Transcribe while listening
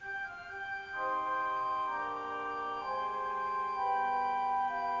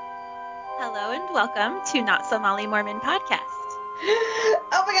Hello and welcome to Not So Molly Mormon podcast.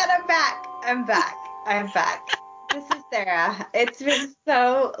 Oh my God, I'm back. I'm back. This is Sarah. It's been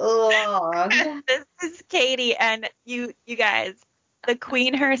so long. This is Katie, and you guys, the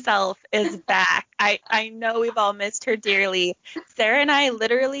queen herself is back. I know we've all missed her dearly. Sarah and I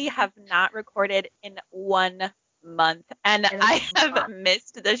literally have not recorded in 1 month, and I have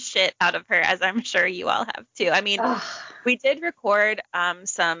missed the shit out of her, as I'm sure you all have too. I mean, Ugh. we did record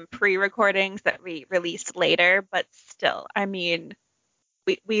some pre-recordings that we released later, but still, I mean,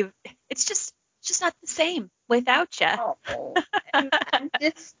 we've it's just not the same without you. Oh. And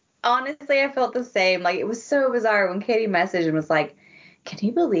just honestly, I felt the same. Like, it was so bizarre when Katie messaged and was like, "Can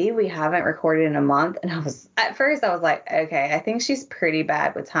you believe we haven't recorded in a month?" And at first I was like, okay, I think she's pretty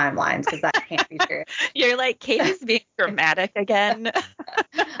bad with timelines because that can't be true. You're like, Katie's being dramatic again.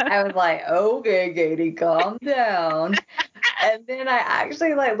 I was like, okay, Katie, calm down. And then I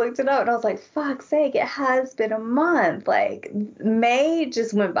actually looked it up and I was like, fuck's sake, it has been a month. Like, May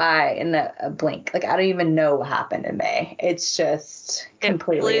just went by in a blink. Like, I don't even know what happened in May. It's just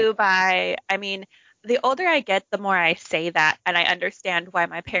completely. It flew by. I mean, the older I get, the more I say that, and I understand why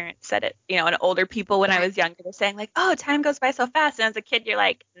my parents said it. You know, and older people when I was younger were saying like, "Oh, time goes by so fast," and as a kid, you're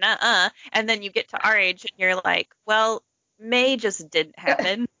like, "Nuh-uh," and then you get to our age, and you're like, "Well, May just didn't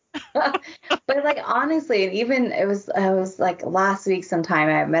happen." But like, honestly, and even it was like last week sometime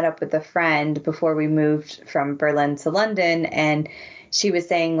I met up with a friend before we moved from Berlin to London, and she was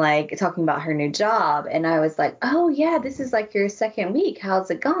saying, like, talking about her new job, and I was like, "Oh yeah, this is like your second week. How's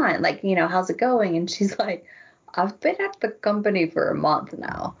it gone? Like, how's it going?" And she's like, "I've been at the company for a month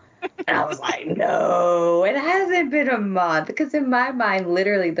now." And I was like, "No, it hasn't been a month," because in my mind,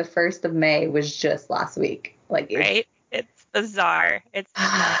 literally the 1st of May was just last week. Like, Right? It's bizarre. It's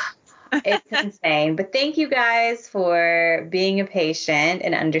nuts. It's insane. But thank you guys for being patient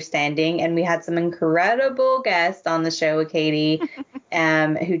and understanding. And we had some incredible guests on the show with Katie,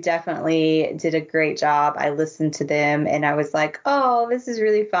 who definitely did a great job. I listened to them and I was like, oh, this is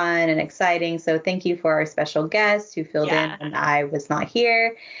really fun and exciting. So thank you for our special guests who filled in when I was not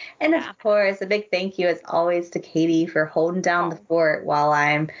here. And of course, a big thank you as always to Katie for holding down the fort while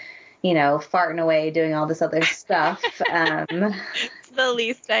I'm farting away doing all this other stuff. It's the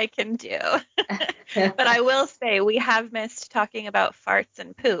least I can do. But I will say we have missed talking about farts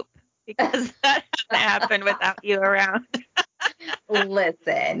and poop because that hasn't happened without you around.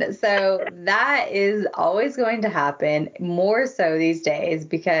 Listen, so that is always going to happen, more so these days,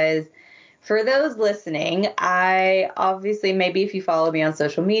 because for those listening, I obviously, maybe if you follow me on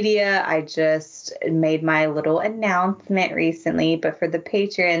social media, I just made my little announcement recently. But for the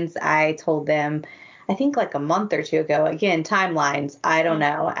patrons, I told them, I think like a month or two ago, again, timelines, I don't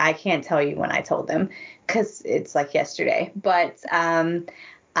know. I can't tell you when I told them because it's like yesterday. But I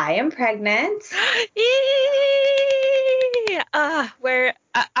am pregnant.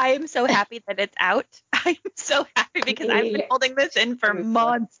 I am so happy that it's out. I'm so happy because I've been holding this in for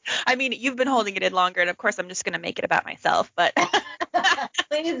months. I mean, you've been holding it in longer, and of course, I'm just going to make it about myself. But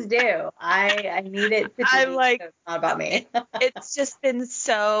please do. I need it to be. I'm like, so it's not about me. It's just been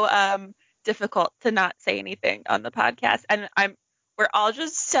so difficult to not say anything on the podcast, and we're all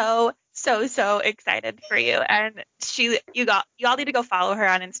just so excited for you. And you all need to go follow her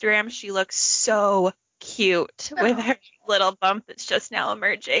on Instagram. She looks so cute with her little bump that's just now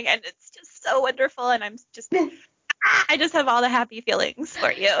emerging, and it's just so wonderful. And I just have all the happy feelings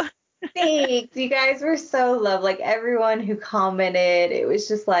for you. Thanks. You guys were so lovely. Like, everyone who commented, it was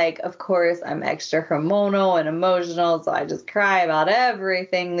just like, of course, I'm extra hormonal and emotional, so I just cry about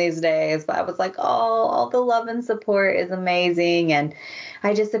everything these days. But I was like, oh, all the love and support is amazing. And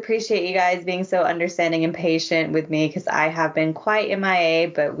I just appreciate you guys being so understanding and patient with me because I have been quite MIA,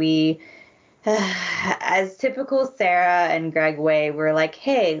 but as typical Sarah and Greg way, we're like,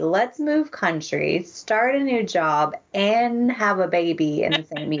 hey, let's move countries, start a new job, and have a baby in the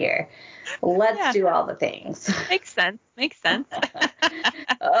same year. Let's do all the things. Makes sense.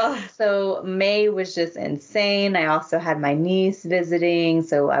 Oh, so May was just insane. I also had my niece visiting,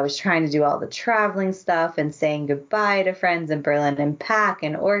 so I was trying to do all the traveling stuff and saying goodbye to friends in Berlin and pack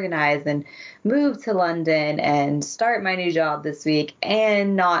and organize and move to London and start my new job this week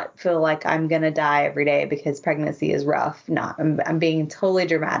and not feel like I'm going to die every day because pregnancy is rough. No, I'm being totally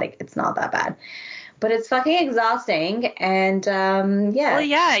dramatic. It's not that bad. But it's fucking exhausting, and yeah. Well,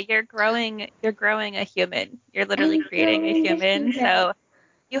 yeah, you're growing a human. You're literally creating a human. So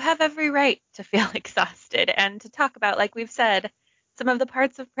you have every right to feel exhausted and to talk about, like we've said, some of the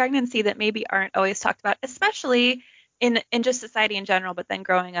parts of pregnancy that maybe aren't always talked about, especially in just society in general, but then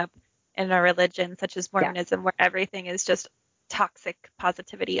growing up in a religion such as Mormonism, where everything is just toxic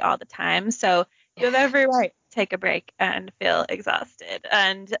positivity all the time. So you have every right to take a break and feel exhausted.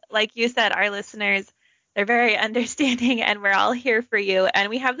 And like you said, our listeners, they're very understanding, and we're all here for you. And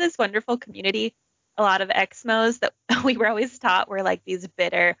we have this wonderful community, a lot of ex-Mos that we were always taught were like these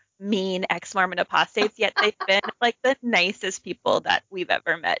bitter, mean ex-Mormon apostates, yet they've been like the nicest people that we've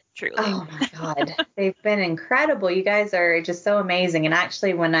ever met, truly. Oh my God. They've been incredible. You guys are just so amazing. And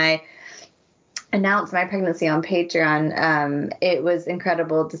actually, when I announced my pregnancy on Patreon, it was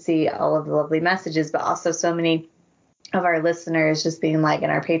incredible to see all of the lovely messages, but also so many of our listeners just being like,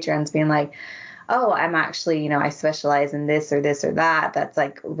 and our patrons being like, oh, I'm actually, I specialize in this or this or that. That's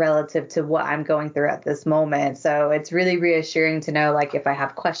like relative to what I'm going through at this moment. So it's really reassuring to know, like, if I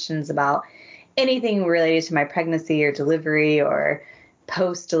have questions about anything related to my pregnancy or delivery or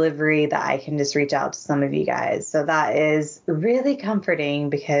post-delivery, that I can just reach out to some of you guys. So that is really comforting,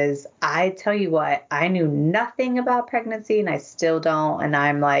 because I tell you what, I knew nothing about pregnancy and I still don't. And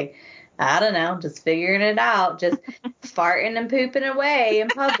I'm like, I don't know, just figuring it out, just farting and pooping away in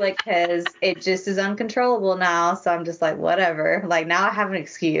public because it just is uncontrollable now. So I'm just like, whatever. Like, now I have an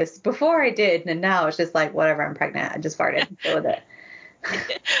excuse. Before I did, and now it's just like, whatever, I'm pregnant. I just farted. Deal with it.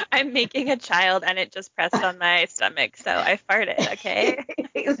 I'm making a child and it just pressed on my stomach, so I farted, okay?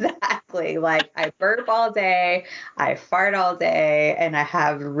 Exactly. Like, I burp all day, I fart all day, and I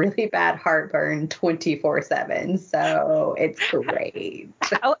have really bad heartburn 24/7. So it's great.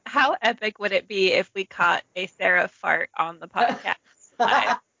 How epic would it be if we caught a Sarah fart on the podcast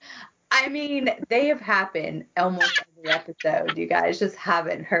live? I mean, they have happened almost every episode. You guys just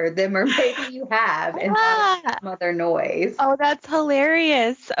haven't heard them, or maybe you have and thought of some other noise. Oh, that's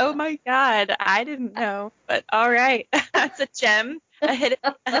hilarious. Oh my God. I didn't know, but all right. That's a gem, a hidden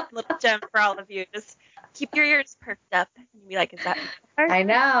a little gem for all of you. Just keep your ears perked up and be like, is that fart? I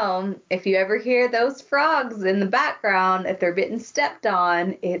know. If you ever hear those frogs in the background, if they're getting stepped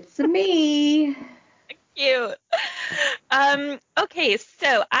on, it's me. Cute. Okay,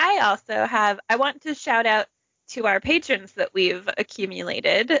 so I want to shout out to our patrons that we've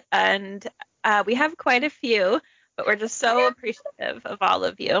accumulated, and we have quite a few, but we're just so appreciative of all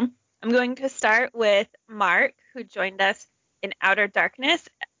of you. I'm going to start with Mark, who joined us in Outer Darkness.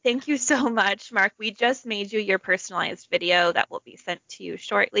 Thank you so much, Mark. We just made you your personalized video that will be sent to you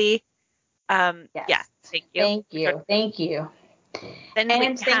shortly. Yes. Yeah, thank you. Thank you. Then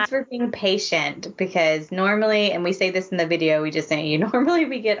and thanks for being patient, because normally, and we say this in the video we just sent you, normally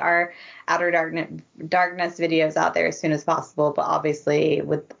we get our Outer Darkness videos out there as soon as possible, but obviously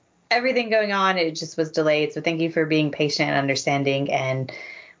with everything going on, it just was delayed. So thank you for being patient and understanding, and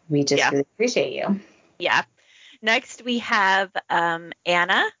we just really appreciate you. Yeah. Next, we have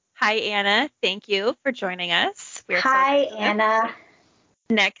Anna. Hi, Anna. Thank you for joining us. Hi, Anna.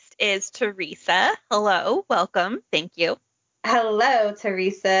 Next is Teresa. Hello. Welcome. Thank you. Hello,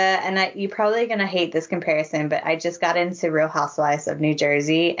 Teresa. And you're probably going to hate this comparison, but I just got into Real Housewives of New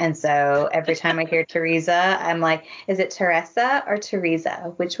Jersey. And so every time I hear Teresa, I'm like, is it Teresa or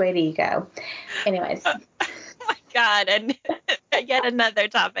Teresa? Which way do you go? Anyways. Oh my God. And yet another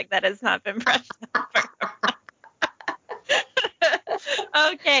topic that has not been brushed up.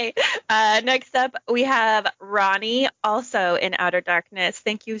 Okay. Next up, we have Ronnie, also in Outer Darkness.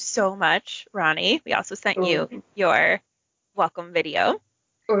 Thank you so much, Ronnie. We also sent you your welcome video.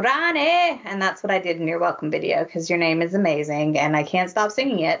 Ronnie! And that's what I did in your welcome video, because your name is amazing and I can't stop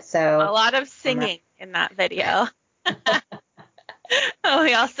singing it. So a lot of singing in that video.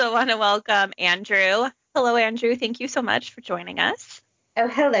 We also want to welcome Andrew. Hello, Andrew. Thank you so much for joining us. Oh,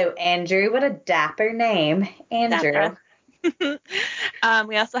 hello, Andrew. What a dapper name. Andrew.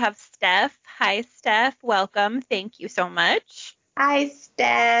 We also have Steph. Hi, Steph. Welcome. Thank you so much. Hi,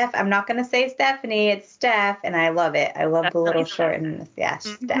 Steph. I'm not going to say Stephanie. It's Steph, and I love it. I love the little shortened. Yeah,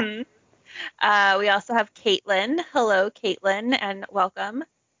 Steph. We also have Caitlin. Hello, Caitlin, and welcome.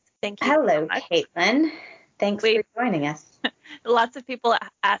 Thank you. Hello, Caitlin. Thanks for joining us. Lots of people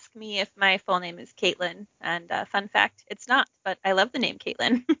ask me if my full name is Caitlin, and fun fact, it's not, but I love the name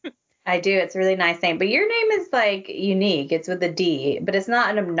Caitlin. I do. It's a really nice name. But your name is like unique. It's with a D, but it's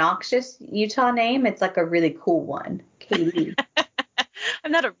not an obnoxious Utah name. It's like a really cool one. Katie.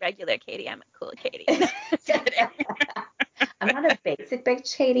 I'm not a regular Katie. I'm a cool Katie. I'm not a basic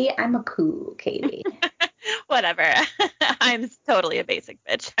bitch Katie. I'm a cool Katie. Whatever. I'm totally a basic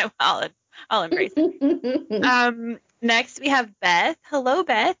bitch. I'll embrace it. Next, we have Beth. Hello,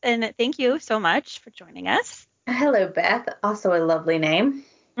 Beth, and thank you so much for joining us. Hello, Beth. Also a lovely name.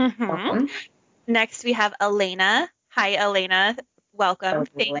 Mm-hmm. Next, we have Elena. Hi, Elena. welcome.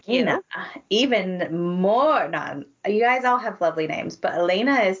 Thank Elena. you. Even more, no, you guys all have lovely names, but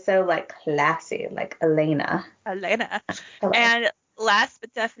Elena is so like classy, like Elena. Elena. Hello. And last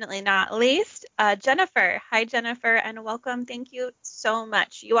but definitely not least, Jennifer. Hi, Jennifer, and welcome. Thank you so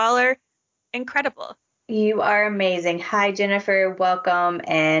much. You all are incredible. You are amazing. Hi, Jennifer. Welcome,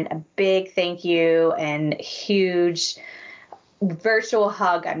 and a big thank you and huge virtual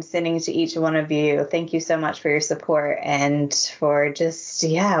hug I'm sending to each one of you. Thank you so much for your support and for just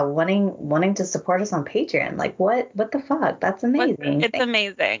wanting to support us on Patreon. Like what the fuck? That's amazing. It's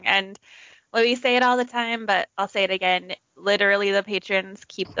amazing. And we say it all the time, but I'll say it again. Literally, the patrons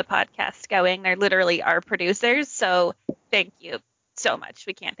keep the podcast going. They're literally our producers. So thank you so much.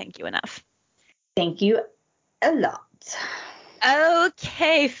 We can't thank you enough. Thank you a lot.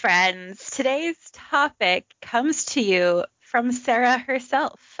 Okay, friends. Today's topic comes to you from Sarah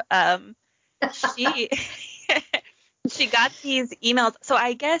herself. She she got these emails. So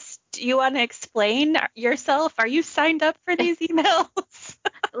I guess, do you want to explain yourself? Are you signed up for these emails?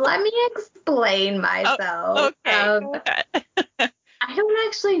 Let me explain myself. Okay, go ahead. I don't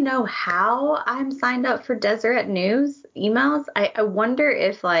actually know how I'm signed up for Deseret News emails. I wonder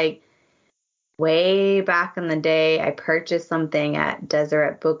if like way back in the day I purchased something at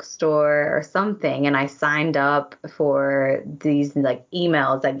Deseret Bookstore or something and I signed up for these like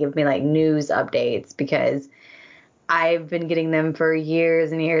emails that give me like news updates because I've been getting them for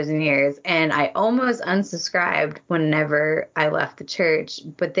years and years and years, and I almost unsubscribed whenever I left the church.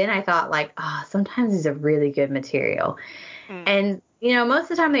 But then I thought, like, sometimes these are really good material. And, most of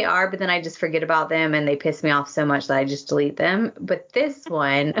the time they are, but then I just forget about them and they piss me off so much that I just delete them. But this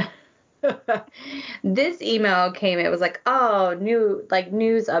one, this email came, it was like, new, like,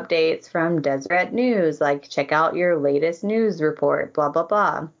 news updates from Deseret News. Like, check out your latest news report, blah, blah,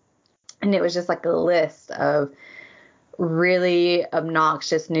 blah. And it was just like a list of really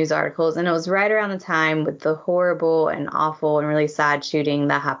obnoxious news articles, and it was right around the time with the horrible and awful and really sad shooting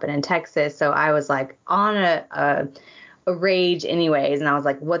that happened in Texas. So I was like on a rage anyways, and I was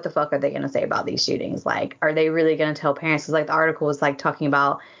like, what the fuck are they going to say about these shootings? Like, are they really going to tell parents? Because like the article was like talking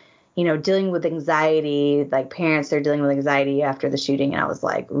about dealing with anxiety, like parents are dealing with anxiety after the shooting, and I was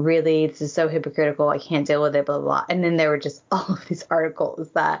like, really, this is so hypocritical, I can't deal with it, blah, blah, blah. And then there were just all of these articles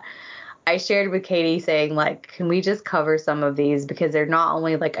that I shared with Katie saying, like, can we just cover some of these? Because they're not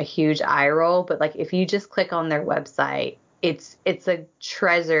only like a huge eye roll, but like if you just click on their website, it's a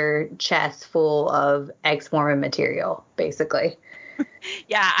treasure chest full of ex-Mormon material, basically.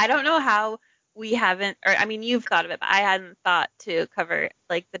 Yeah, I don't know how we haven't, or I mean, you've thought of it, but I hadn't thought to cover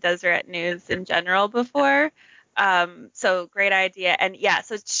like the Deseret News in general before. So great idea. And yeah,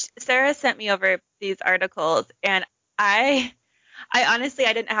 so Sarah sent me over these articles, and I honestly,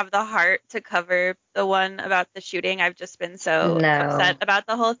 I didn't have the heart to cover the one about the shooting. I've just been so upset about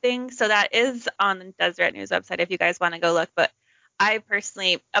the whole thing. So that is on the Deseret News website if you guys want to go look. But I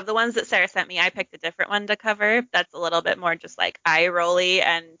personally, of the ones that Sarah sent me, I picked a different one to cover. That's a little bit more just like eye rolly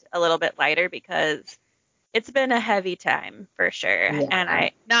and a little bit lighter because it's been a heavy time for sure. Yeah. And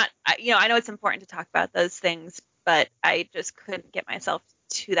I know it's important to talk about those things, but I just couldn't get myself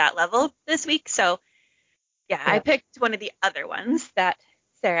to that level this week. So yeah, I picked one of the other ones that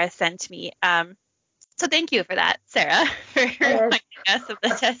Sarah sent me. So thank you for that, Sarah, for reminding us of the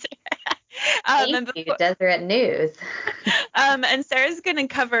Deseret. Thank you, Deseret News. And Sarah's going to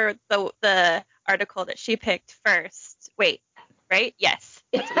cover the article that she picked first. Wait, right? Yes.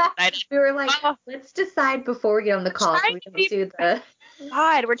 We were like, let's decide before we get on the call so we don't do the...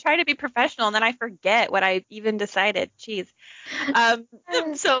 God, we're trying to be professional, and then I forget what I even decided. Jeez.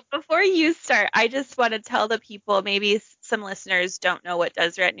 So before you start, I just want to tell the people, maybe some listeners don't know what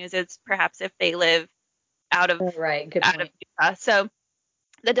Deseret News is, perhaps if they live out of Utah. So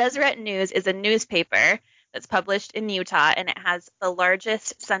the Deseret News is a newspaper that's published in Utah, and it has the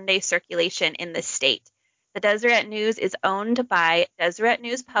largest Sunday circulation in the state. The Deseret News is owned by Deseret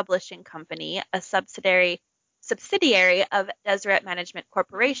News Publishing Company, a subsidiary of Deseret Management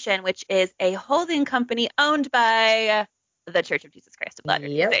Corporation, which is a holding company owned by the Church of Jesus Christ of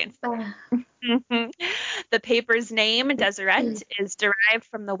Latter-day Saints. The paper's name, Deseret, is derived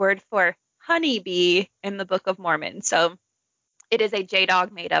from the word for honeybee in the Book of Mormon. So it is a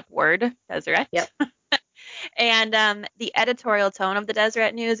J-Dog made-up word, Deseret. Yep. And the editorial tone of the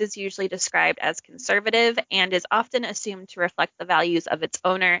Deseret News is usually described as conservative and is often assumed to reflect the values of its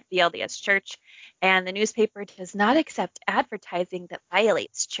owner, the LDS Church. And the newspaper does not accept advertising that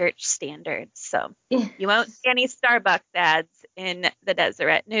violates church standards. So you won't see any Starbucks ads in the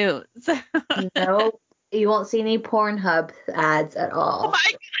Deseret News. No, you won't see any Pornhub ads at all. Oh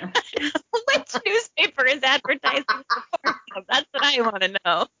my God. Which newspaper is advertising Pornhub? That's what I want to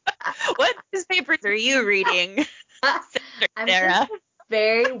know. What newspapers are you reading, Sister I'm Sarah? just a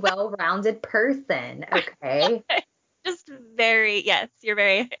very well-rounded person, okay? Just very, yes, you're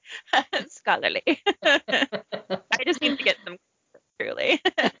very scholarly. I just need to get some truly.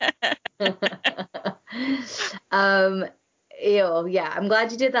 um, yeah, I'm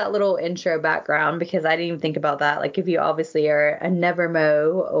glad you did that little intro background because I didn't even think about that. Like, if you obviously are a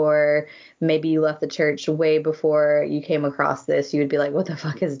Nevermo, or maybe you left the church way before you came across this, you would be like, what the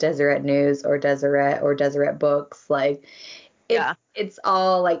fuck is Deseret News or Deseret Books? Like, Yeah. it's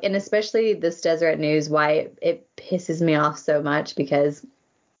all like, and especially this Deseret News, why it pisses me off so much, because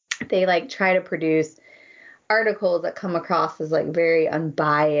they like try to produce articles that come across as like very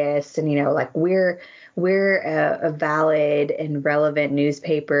unbiased, and like we're a valid and relevant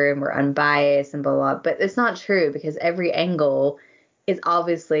newspaper and we're unbiased and blah blah. But it's not true, because every angle is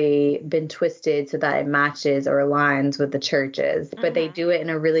obviously been twisted so that it matches or aligns with the churches. But they do it in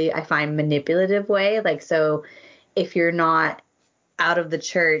a really, I find, manipulative way. Like, so if you're not out of the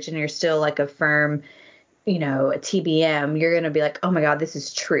church and you're still like a firm, a TBM, you're gonna be like, oh my God, this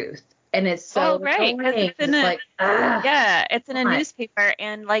is truth. And it's so right, because annoying. it's in a newspaper,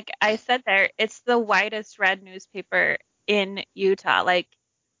 and like I said there, it's the widest read newspaper in Utah. Like,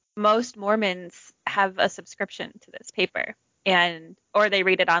 most Mormons have a subscription to this paper, or they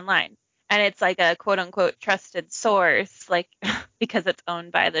read it online. And it's like a quote unquote trusted source, like because it's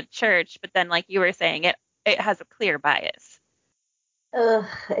owned by the church. But then, like you were saying, it has a clear bias. Ugh,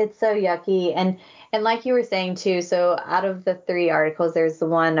 it's so yucky. And like you were saying too, so out of the 3 articles, there's the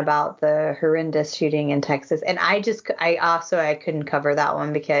one about the horrendous shooting in Texas. And I couldn't cover that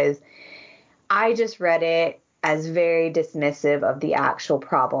one because I just read it as very dismissive of the actual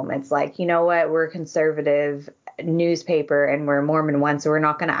problem. It's like, you know what, we're a conservative newspaper and we're a Mormon one, so we're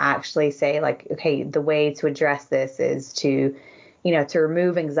not going to actually say like, okay, the way to address this is to, to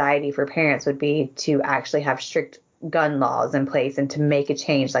remove anxiety for parents would be to actually have strict gun laws in place and to make a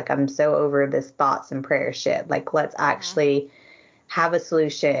change. Like, I'm so over this thoughts and prayer shit. Like, let's actually have a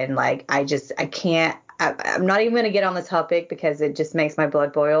solution. Like, I'm not even going to get on the topic because it just makes my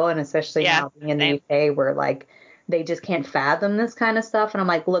blood boil. And especially now being in the UK, where like they just can't fathom this kind of stuff. And I'm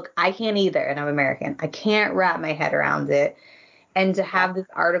like, look, I can't either. And I'm American. I can't wrap my head around it. And to have this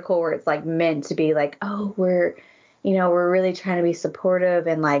article where it's like meant to be like, oh, we're really trying to be supportive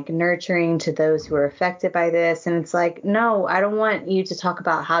and like nurturing to those who are affected by this. And it's like, no, I don't want you to talk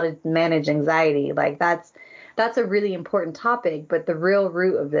about how to manage anxiety. Like, that's a really important topic. But the real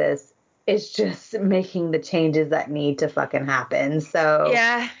root of this is just making the changes that need to fucking happen. So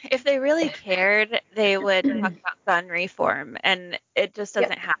yeah, if they really cared, they would talk about gun reform, and it just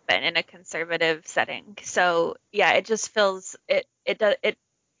doesn't happen in a conservative setting. So yeah, it just feels it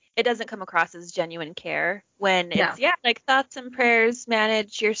doesn't come across as genuine care when it's like thoughts and prayers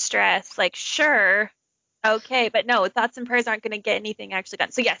manage your stress. Like, sure, okay, but no, thoughts and prayers aren't going to get anything actually done.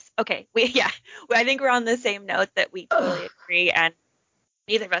 So yes, okay, I think we're on the same note that we totally agree, and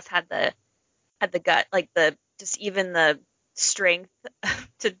neither of us had the gut, like the strength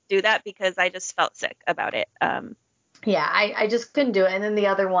to do that, because I just felt sick about it. I just couldn't do it. And then the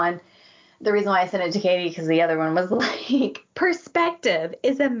other one, the reason why I sent it to Katie, because the other one was like, perspective,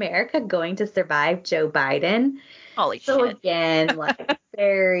 is America going to survive Joe Biden? Holy shit. So again, like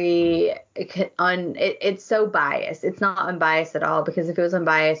it's so biased. It's not unbiased at all, because if it was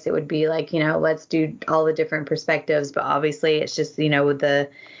unbiased, it would be like, let's do all the different perspectives. But obviously it's just, with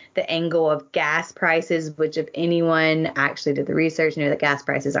the angle of gas prices, which if anyone actually did the research, knew that gas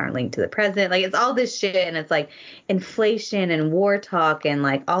prices aren't linked to the president. Like, it's all this shit, and it's like inflation and war talk and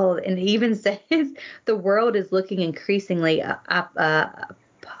like and it even says the world is looking increasingly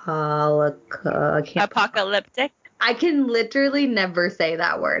apocalyptic. I can literally never say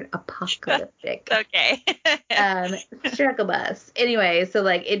that word. Apocalyptic. Okay. Struggle bus. Anyway, so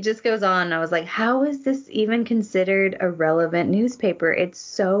like it just goes on. I was like, how is this even considered a relevant newspaper? It's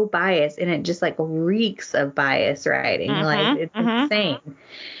so biased, and it just like reeks of bias writing. Like, it's insane.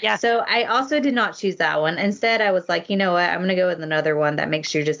 Yeah. So I also did not choose that one. Instead, I was like, you know what? I'm gonna go with another one that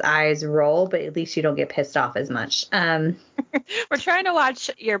makes your just eyes roll, but at least you don't get pissed off as much. We're trying to watch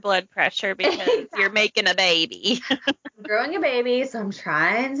your blood pressure because you're making a baby. I'm growing a baby, so I'm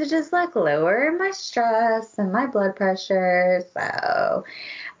trying to just like lower my stress and my blood pressure. So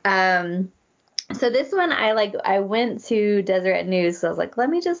this one I went to Deseret News, so I was like, let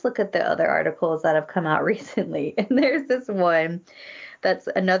me just look at the other articles that have come out recently. And there's this one that's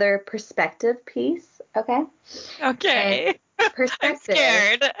another perspective piece. Okay. Okay. Perspective. I'm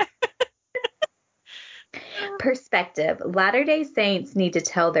scared. Perspective. Latter-day Saints need to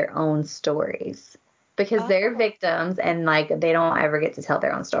tell their own stories. because they're Oh. victims and like they don't ever get to tell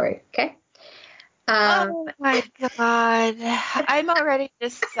their own story. Okay. Oh my God. I'm already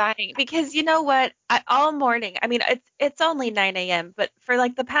just sighing because you know what? All morning, I mean, it's only 9 a.m., but for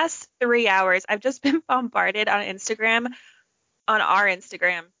like the past 3 hours, I've just been bombarded on our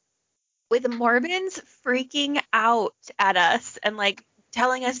Instagram, with Mormons freaking out at us and like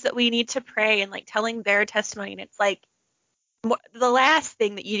telling us that we need to pray and like telling their testimony. And it's like the last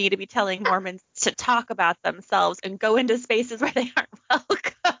thing that you need to be telling Mormons is to talk about themselves and go into spaces where they aren't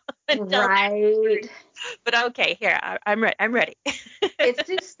welcome and tell their story. Right. But okay, here I'm ready. I'm ready. It's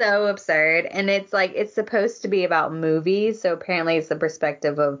just so absurd. And it's like, it's supposed to be about movies. So apparently it's the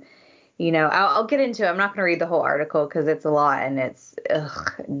perspective of, I'll get into it. I'm not going to read the whole article because it's a lot and it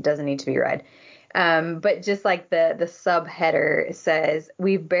doesn't need to be read. But just like the subheader says,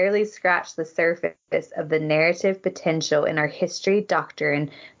 we've barely scratched the surface of the narrative potential in our history, doctrine,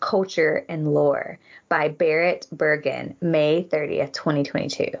 culture, and lore by Barrett Bergen, May 30th,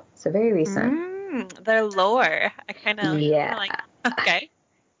 2022. So very recent. Their lore. I kind of Yeah. like, okay.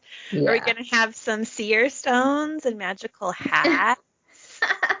 Are we Yeah. going to have some seer stones and magical hats?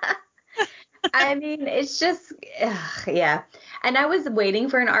 I mean, it's just, yeah. And I was waiting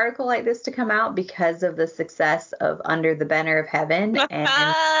for an article like this to come out because of the success of Under the Banner of Heaven. And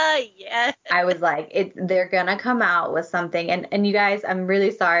Yes. I was like, they're going to come out with something. And you guys, I'm really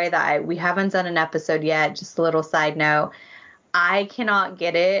sorry that we haven't done an episode yet. Just a little side note. I cannot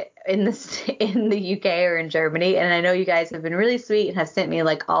get it in the UK or in Germany. And I know you guys have been really sweet and have sent me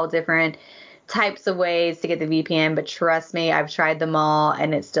like all different types of ways to get the VPN, but trust me, I've tried them all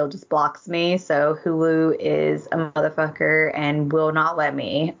and it still just blocks me. So Hulu is a motherfucker and will not let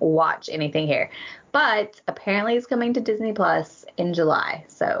me watch anything here. But apparently it's coming to Disney Plus in July.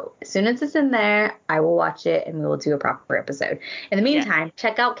 So as soon as it's in there, I will watch it and we will do a proper episode. In the meantime,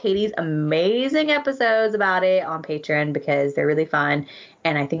 check out Katie's amazing episodes about it on Patreon because they're really fun.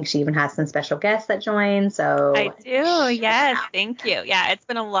 And I think she even has some special guests that join. So I do. Yes. Thank you. Yeah. It's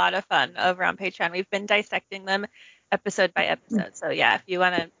been a lot of fun over on Patreon. We've been dissecting them episode by episode. So yeah, if you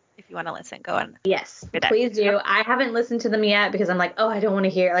want to listen, go on. Yes, please do. I haven't listened to them yet because I'm like, oh, I don't want to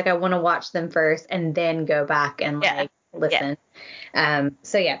hear. Like, I want to watch them first and then go back and listen. Yeah.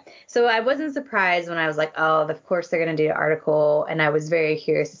 So yeah. So I wasn't surprised when I was like, oh, of course they're gonna do an article, and I was very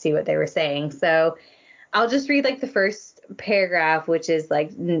curious to see what they were saying. So I'll just read like the first paragraph, which is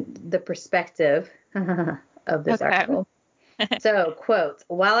like the perspective of this article. So, quote,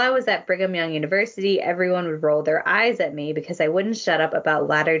 while I was at Brigham Young University, everyone would roll their eyes at me because I wouldn't shut up about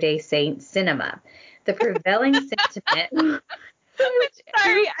Latter-day Saint cinema. The prevailing sentiment...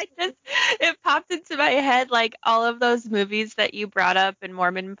 Sorry, it popped into my head like all of those movies that you brought up in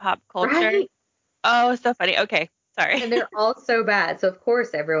Mormon pop culture. Right? Oh, so funny. Okay, sorry. And they're all so bad. So, of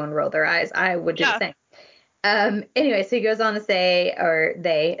course, everyone rolled their eyes. I would do the same. Anyway, so he goes on to say,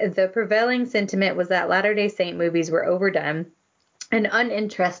 the prevailing sentiment was that Latter-day Saint movies were overdone and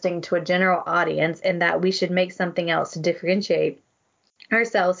uninteresting to a general audience, and that we should make something else to differentiate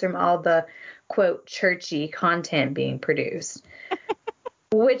ourselves from all the, quote, churchy content being produced.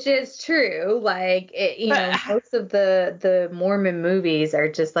 Which is true. Like, most of the Mormon movies are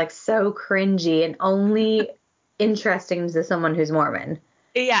just like so cringy and only interesting to someone who's Mormon.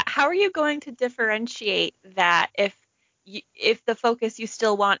 Yeah, how are you going to differentiate that if the focus you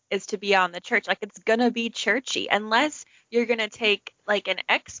still want is to be on the church? Like, it's gonna be churchy unless you're gonna take like an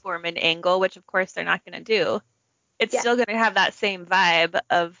ex-Mormon angle, which of course they're not gonna do. It's still gonna have that same vibe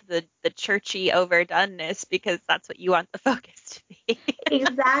of the churchy overdoneness because that's what you want the focus to be.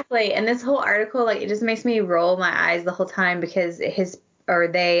 Exactly. And this whole article, like, it just makes me roll my eyes the whole time because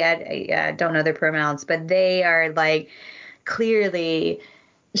I don't know their pronouns, but they are like clearly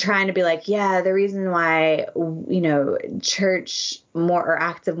trying to be like, yeah, the reason why, church more or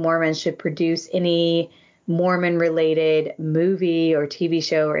active Mormons should produce any Mormon related movie or TV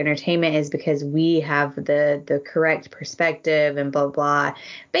show or entertainment is because we have the correct perspective and blah, blah.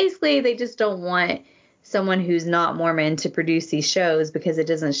 Basically, they just don't want someone who's not Mormon to produce these shows because it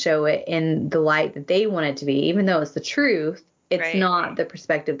doesn't show it in the light that they want it to be. Even though it's the truth, it's not the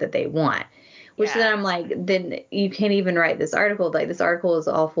perspective that they want. Which then I'm like, then you can't even write this article. Like, this article is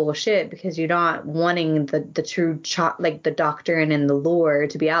all full of shit because you're not wanting the true, like, the doctrine and the lore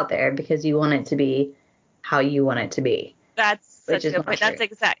to be out there because you want it to be how you want it to be. That's such a good point.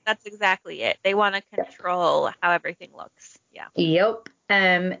 That's exactly it. They want to control how everything looks. Yeah. Yep.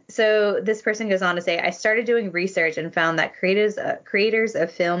 So this person goes on to say, I started doing research and found that creators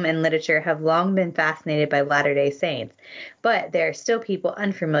of film and literature have long been fascinated by Latter-day Saints, but there are still people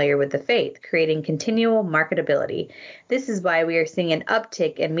unfamiliar with the faith, creating continual marketability. This is why we are seeing an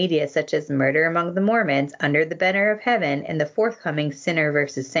uptick in media such as Murder Among the Mormons, Under the Banner of Heaven, and the forthcoming Sinner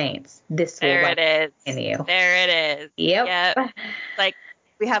versus Saints. This there will it is. continue. There it is. Yep. Like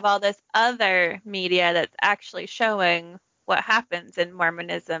we have all this other media that's actually showing what happens in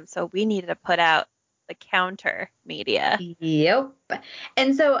Mormonism, so we need to put out the counter media. Yep.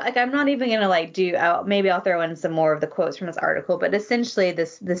 And so, like, I'm not even gonna maybe I'll throw in some more of the quotes from this article, but essentially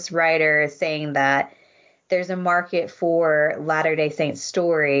this writer is saying that there's a market for Latter-day Saints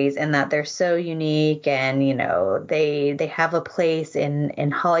stories and that they're so unique, and they have a place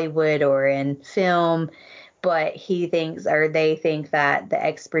in Hollywood or in film, but they think that the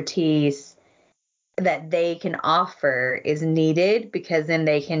expertise that they can offer is needed, because then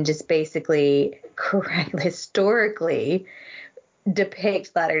they can just basically historically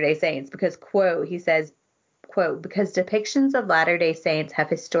depict Latter-day Saints, because, quote, he says, quote, because depictions of Latter-day Saints have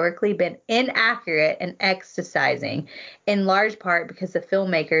historically been inaccurate and excising, in large part because the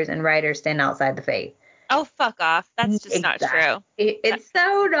filmmakers and writers stand outside the faith. Oh, fuck off. That's just not true. It's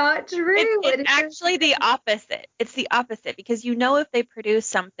so not true. It's actually the opposite. It's the opposite, because if they produce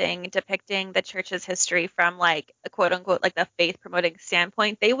something depicting the church's history from like a quote unquote like the faith promoting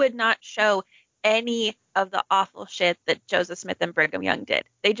standpoint, they would not show any of the awful shit that Joseph Smith and Brigham Young did.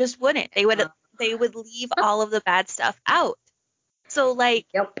 They just wouldn't. They would leave all of the bad stuff out. So Yep.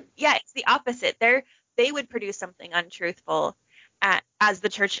 Yeah, it's the opposite. They would produce something untruthful, as the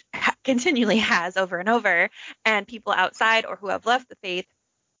church continually has over and over, and people outside or who have left the faith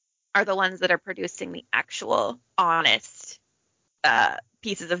are the ones that are producing the actual honest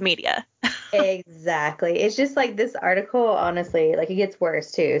pieces of media. Exactly. It's just like this article, honestly, like it gets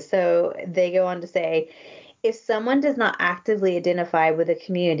worse too. So they go on to say, if someone does not actively identify with a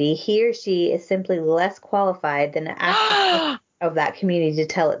community, he or she is simply less qualified than an active of that community to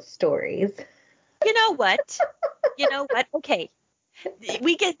tell its stories. You know what? Okay.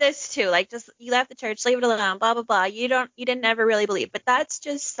 We get this too. Like, just you left the church, leave it alone, blah blah blah. You didn't ever really believe, but that's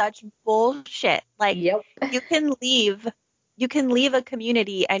just such bullshit. Like, Yep. you can leave a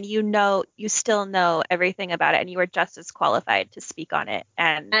community and you still know everything about it, and you are just as qualified to speak on it.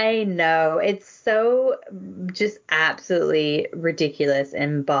 And I know, it's so just absolutely ridiculous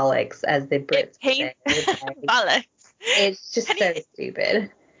and bollocks, as the Brits say. Bollocks. It's just so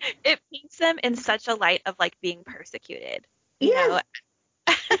stupid. It paints them in such a light of like being persecuted. Yes.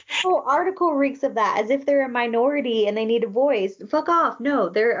 The whole article reeks of that, as if they're a minority and they need a voice. Fuck off. No,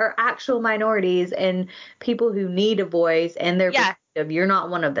 there are actual minorities and people who need a voice, and they're you're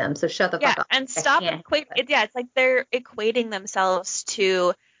not one of them, so shut the fuck up. And stop equating. It's like they're equating themselves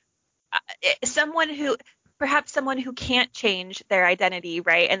to someone who can't change their identity,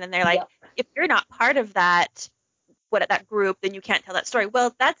 right? And then they're like, if you're not part of that group, then you can't tell that story.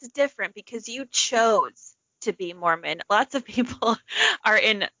 Well, that's different, because you chose to be Mormon. Lots of people are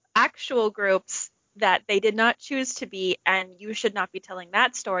in actual groups that they did not choose to be, and you should not be telling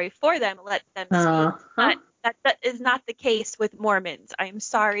that story for them. Let them speak. But that is not the case with Mormons. I'm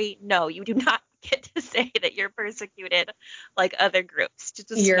sorry. No, you do not get to say that you're persecuted like other groups.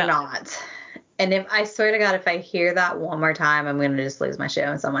 You're not. And I swear to God, if I hear that one more time, I'm going to just lose my shit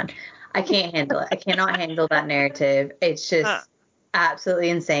on someone. I can't handle it. I cannot handle that narrative. It's just absolutely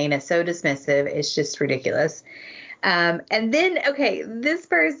insane. It's so dismissive. It's just ridiculous. And then, this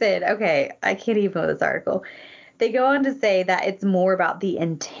person, I can't even with this article. They go on to say that it's more about the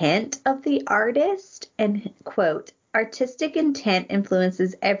intent of the artist, and, quote, artistic intent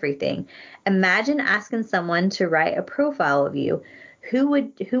influences everything. Imagine asking someone to write a profile of you. Who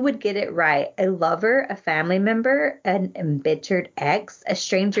would get it right? A lover, a family member, an embittered ex, a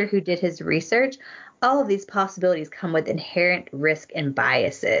stranger who did his research? All of these possibilities come with inherent risk and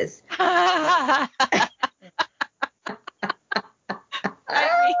biases.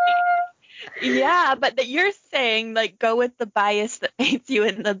 Yeah, but that you're saying, like, go with the bias that paints you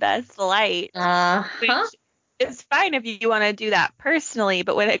in the best light. Which is fine if you want to do that personally,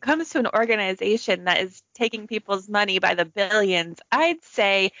 but when it comes to an organization that is taking people's money by the billions, I'd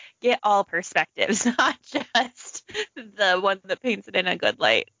say get all perspectives, not just the one that paints it in a good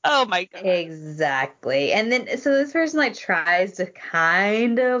light. Oh my God. Exactly. And then so this person tries to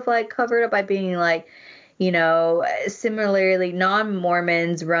kind of cover it up by being like, Similarly,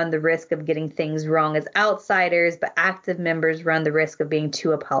 non-Mormons run the risk of getting things wrong as outsiders, but active members run the risk of being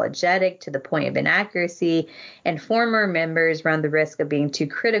too apologetic to the point of inaccuracy, and former members run the risk of being too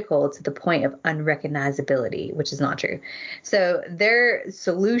critical to the point of unrecognizability, which is not true. So their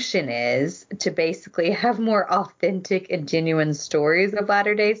solution is to basically have more authentic and genuine stories of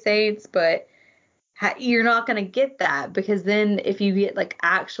Latter-day Saints, but you're not going to get that, because then if you get like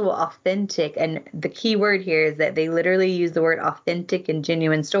actual authentic, and the key word here is that they literally use the word authentic and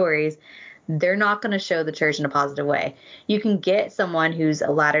genuine stories, they're not going to show the church in a positive way. You can get someone who's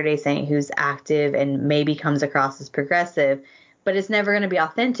a Latter-day Saint who's active and maybe comes across as progressive, but it's never going to be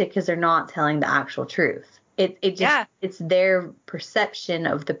authentic because they're not telling the actual truth. It's their perception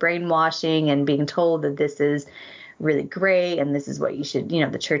of the brainwashing and being told that this is really great and this is what you should,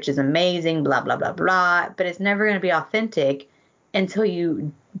 the church is amazing, blah, blah, blah, blah. But it's never going to be authentic until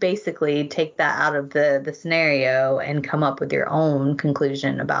you basically take that out of the scenario and come up with your own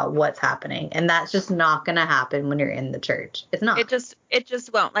conclusion about what's happening. And that's just not going to happen when you're in the church. It's not. It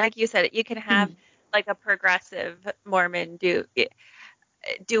just won't. Like you said, you can have like a progressive Mormon do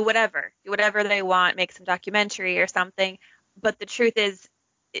whatever they want, make some documentary or something. But the truth is,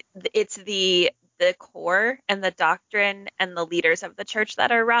 it's the core and the doctrine and the leaders of the church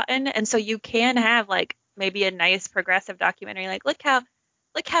that are rotten. And so you can have like maybe a nice progressive documentary, like look how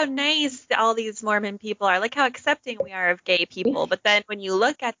nice all these Mormon people are, look how accepting we are of gay people. But then when you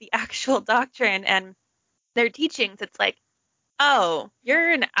look at the actual doctrine and their teachings, it's like, oh,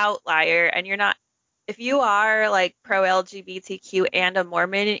 you're an outlier, and you're not. If you are like pro LGBTQ and a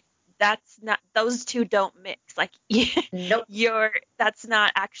Mormon, that's not, those two don't mix. Like Nope. That's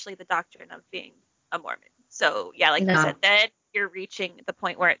not actually the doctrine of being a Mormon. So yeah, like you said, then you're reaching the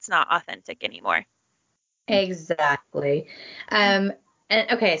point where it's not authentic anymore. Exactly. And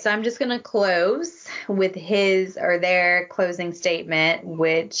okay, so I'm just going to close with his or their closing statement,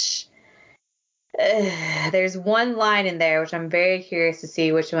 which there's one line in there, which I'm very curious to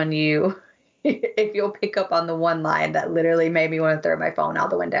see which one if you'll pick up on the one line that literally made me want to throw my phone out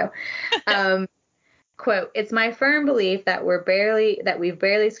the window. Quote, "It's my firm belief that we've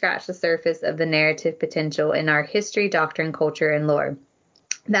barely scratched the surface of the narrative potential in our history, doctrine, culture, and lore.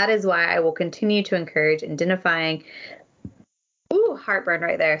 That is why I will continue to encourage identifying," heartburn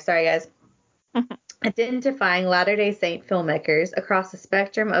right there. Sorry, guys. "Identifying Latter-day Saint filmmakers across the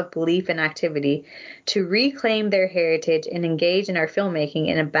spectrum of belief and activity to reclaim their heritage and engage in our filmmaking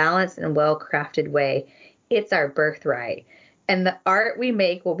in a balanced and well-crafted way. It's our birthright. And the art we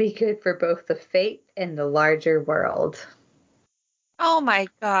make will be good for both the faith and the larger world." Oh my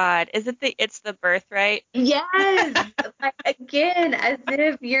God. It's the birthright? Yes. Like, again, as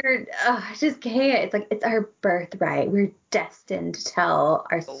if I just can't. It's like, it's our birthright. We're destined to tell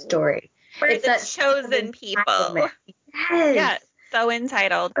our story. We're the chosen people. Yes. Yeah, so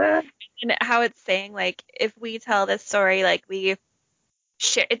entitled. And how it's saying, like, if we tell this story, like, we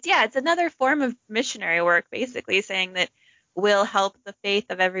share, it's another form of missionary work, basically saying that we'll help the faith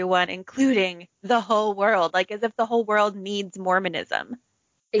of everyone, including the whole world, like as if the whole world needs Mormonism.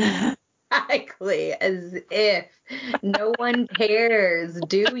 Exactly, as if no one cares.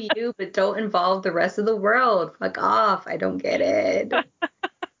 Do you, but don't involve the rest of the world. Fuck off. I don't get it.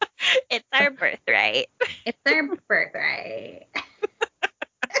 It's our birthright. It's our birthright.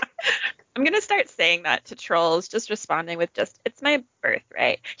 I'm going to start saying that to trolls, just responding with it's my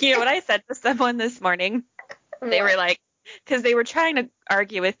birthright. You know what I said to someone this morning? They were like, because they were trying to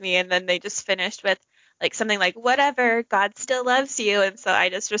argue with me, and then they just finished with like something like, whatever, God still loves you. And so I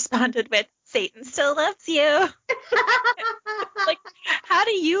just responded with, Satan still loves you. Like, how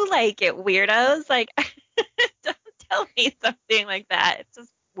do you like it, weirdos? Like, don't tell me something like that. It's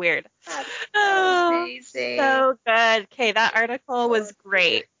just weird. Amazing. So good. Okay, that article was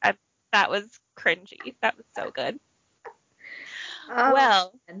great. That was cringy. That was so good.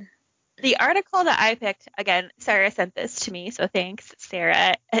 Well, the article that I picked, again, Sarah sent this to me, so thanks,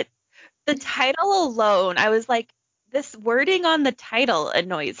 Sarah. The title alone, I was like, this wording on the title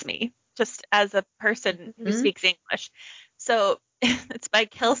annoys me, just as a person who speaks English. So it's by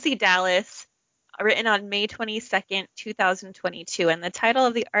Kelsey Dallas, written on May 22nd, 2022. And the title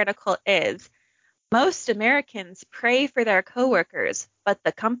of the article is, "Most Americans pray for their coworkers, but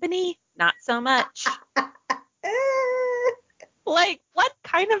the company, not so much." Like, what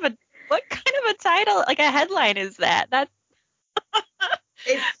kind of a title, like a headline is that?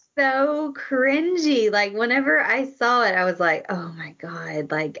 It's so cringy. Like, whenever I saw it, I was like, oh my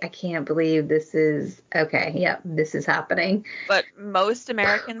God, like, I can't believe this is okay. Yep, this is happening. But most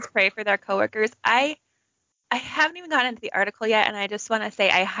Americans pray for their coworkers. I haven't even gotten into the article yet, and I just want to say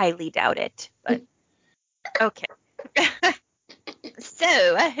I highly doubt it. But Okay.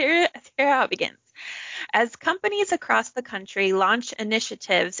 So here how it begins. As companies across the country launch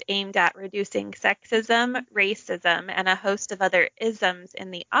initiatives aimed at reducing sexism, racism, and a host of other isms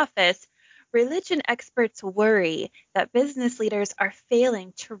in the office, religion experts worry that business leaders are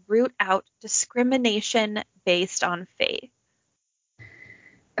failing to root out discrimination based on faith.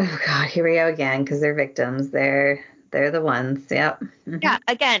 Oh God, here we go again, because they're victims. They're the ones. Yep. Mm-hmm. Yeah,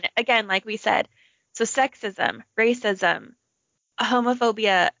 again, like we said. So sexism, racism,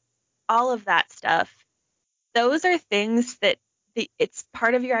 homophobia, all of that stuff, those are things that it's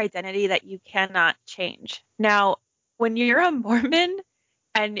part of your identity that you cannot change. Now, when you're a Mormon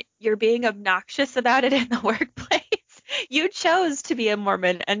and you're being obnoxious about it in the workplace, you chose to be a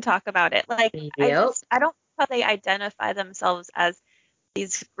Mormon and talk about it. Like, Yep. I don't know how they identify themselves as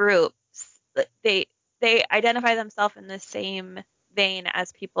these groups. They identify themselves in the same vein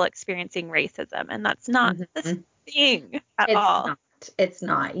as people experiencing racism, and that's not the Mm-hmm. thing at It's all. not. It's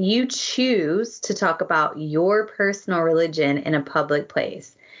not. You choose to talk about your personal religion in a public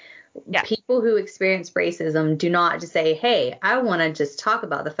place. Yeah. People who experience racism do not just say, hey, I want to just talk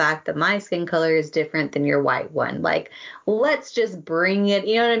about the fact that my skin color is different than your white one. Like, let's just bring it.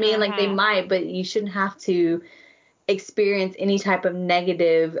 You know what I mean? Like, they might, but you shouldn't have to experience any type of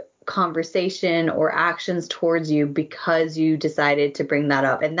negative conversation or actions towards you because you decided to bring that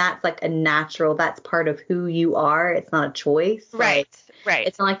up. And that's like a natural, that's part of who you are. It's not a choice. Right.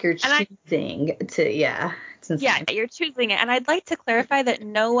 It's not like you're choosing to, yeah. It's insane. Yeah, you're choosing it. And I'd like to clarify that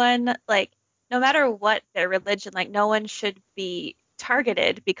no one, like, no matter what their religion, like, no one should be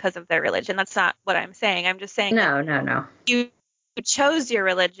targeted because of their religion. That's not what I'm saying. I'm just saying, like, No. you chose your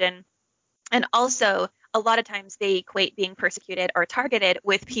religion. And also, a lot of times they equate being persecuted or targeted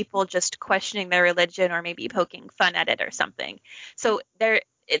with people just questioning their religion or maybe poking fun at it or something. So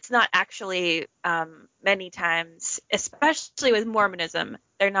it's not actually many times, especially with Mormonism,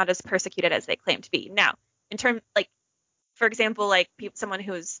 they're not as persecuted as they claim to be. Now, in terms, like, for example, like someone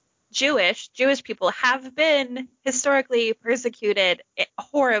who's Jewish people have been historically persecuted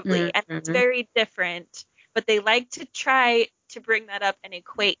horribly, and it's very different. But they like to try to bring that up and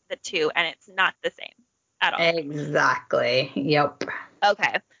equate the two, and it's not the same at all. Exactly. Yep.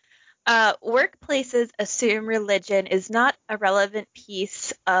 Okay. Workplaces assume religion is not a relevant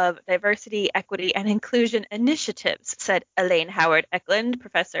piece of diversity, equity, and inclusion initiatives, said Elaine Howard Eklund,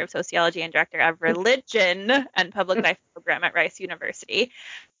 professor of sociology and director of religion and public life program at Rice University.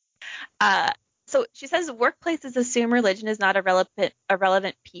 So she says workplaces assume religion is not a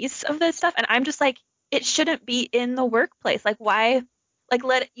relevant piece of this stuff, and I'm just like, it shouldn't be in the workplace. Like, why? Like,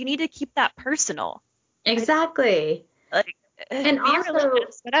 you need to keep that personal. Exactly. And be also,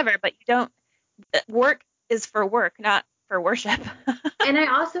 religious, whatever, but you don't. Work is for work, not for worship. And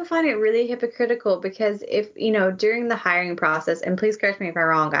I also find it really hypocritical because if, during the hiring process, and please correct me if I'm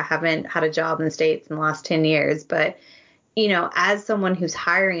wrong, I haven't had a job in the States in the last 10 years, but, as someone who's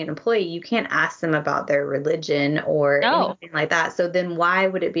hiring an employee, you can't ask them about their religion or anything like that. So then why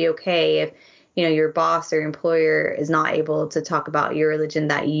would it be okay if, your boss or employer is not able to talk about your religion,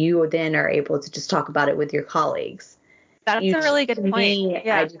 that you then are able to just talk about it with your colleagues? That's a really good point.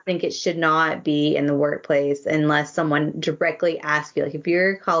 Yeah. I just think it should not be in the workplace unless someone directly asks you. Like, if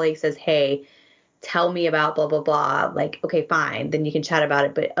your colleague says, hey, tell me about blah, blah, blah, like, okay, fine, then you can chat about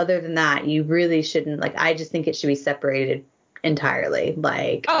it. But other than that, you really shouldn't. Like, I just think it should be separated entirely.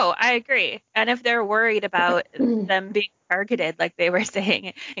 Like, oh, I agree. And if they're worried about them being targeted, like they were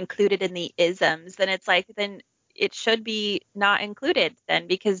saying, included in the isms, then it's like, then it should be not included then,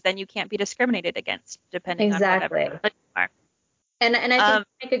 because then you can't be discriminated against depending on whatever you are. And I think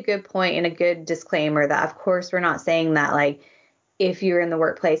you make a good point and a good disclaimer that, of course, we're not saying that, like, if you're in the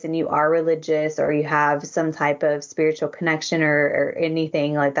workplace and you are religious or you have some type of spiritual connection or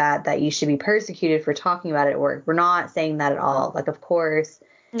anything like that, that you should be persecuted for talking about it at work. We're not saying that at all. Like, of course,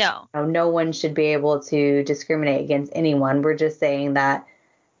 no one should be able to discriminate against anyone. We're just saying that,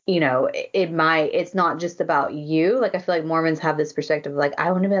 it's not just about you. Like, I feel like Mormons have this perspective of, like,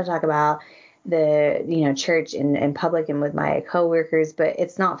 I want to be able to talk about the, church in public and with my coworkers, but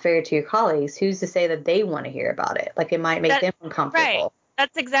it's not fair to your colleagues. Who's to say that they want to hear about it? Like, it might make them uncomfortable. Right.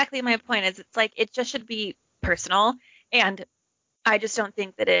 That's exactly my point. It's like, it just should be personal, and I just don't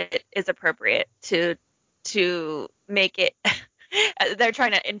think that it is appropriate to make it. They're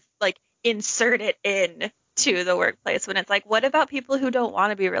trying to insert it in to the workplace when it's like, what about people who don't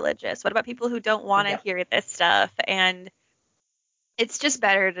want to be religious? What about people who don't want to hear this stuff? And it's just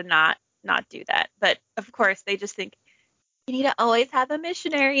better to not do that. But of course, they just think you need to always have a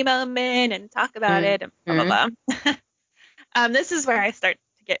missionary moment and talk about it and blah blah blah. This is where I start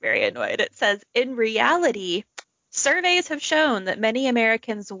to get very annoyed. It says, in reality, surveys have shown that many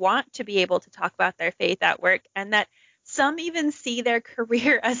Americans want to be able to talk about their faith at work, and that some even see their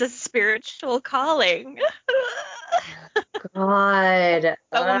career as a spiritual calling. God.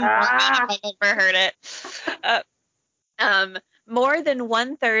 I've never heard it. More than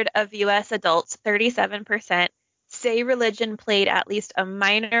 1/3 of U.S. adults, 37%, say religion played at least a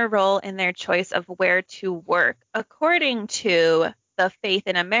minor role in their choice of where to work, according to the Faith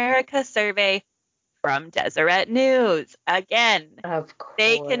in America survey from Deseret News. Again, Of course.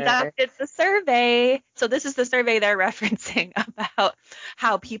 they conducted the survey. So this is the survey they're referencing about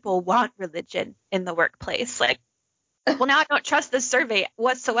how people want religion in the workplace. Like, well, now I don't trust this survey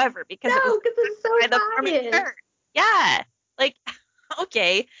whatsoever because it was it's so by the Mormon Church. Yeah. Like,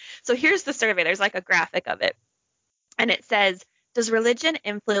 okay. So here's the survey. There's like a graphic of it. And it says, does religion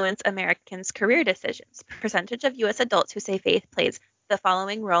influence Americans' career decisions? Percentage of U.S. adults who say faith plays the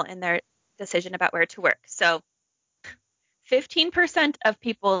following role in their decision about where to work. So 15% of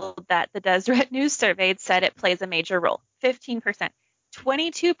people that the Deseret News surveyed said it plays a major role. 15%.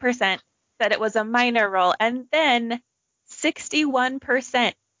 22% said it was a minor role. And then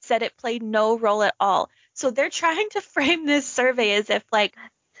 61% said it played no role at all. So they're trying to frame this survey as if like,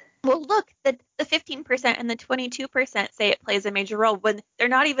 well, look, the 15% and the 22% say it plays a major role when they're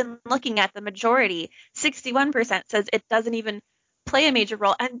not even looking at the majority. 61% says it doesn't even play a major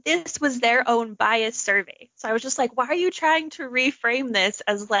role. And this was their own bias survey. So I was just like, why are you trying to reframe this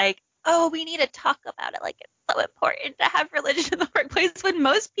as like, oh, we need to talk about it like it's so important to have religion in the workplace when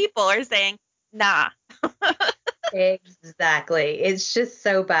most people are saying, nah. Exactly. It's just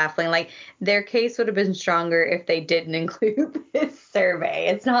so baffling. Like, their case would have been stronger if they didn't include this survey.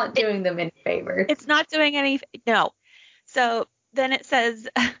 It's not doing them any favors. It's not doing any, no. So then it says,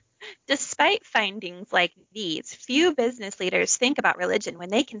 despite findings like these, few business leaders think about religion when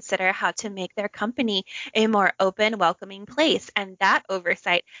they consider how to make their company a more open, welcoming place. And that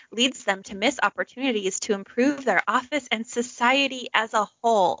oversight leads them to miss opportunities to improve their office and society as a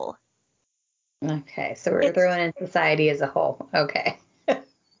whole. Okay, so we're throwing in society as a whole. Okay.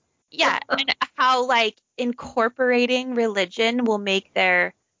 Yeah, and how like incorporating religion will make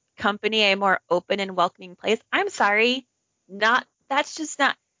their company a more open and welcoming place. I'm sorry, that's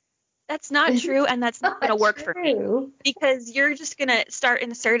not true, and that's not going to work for me because you're just going to start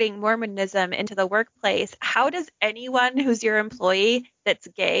inserting Mormonism into the workplace. How does anyone who's your employee that's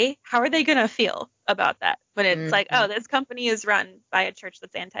gay, how are they going to feel about that when it's like, oh, this company is run by a church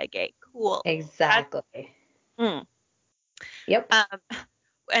that's anti-gay? Cool. Exactly. Yep.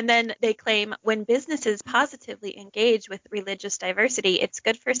 And then they claim when businesses positively engage with religious diversity, it's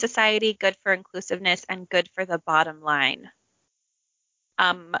good for society, good for inclusiveness, and good for the bottom line.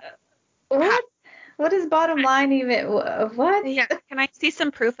 What is bottom line even? What? Yeah. Can I see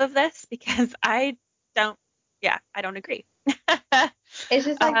some proof of this? Because I don't agree. It's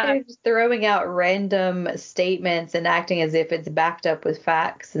just like they're just throwing out random statements and acting as if it's backed up with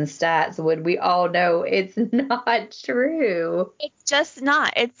facts and stats when we all know it's not true. It's just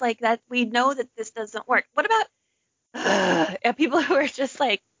not. It's like that. We know that this doesn't work. What about people who are just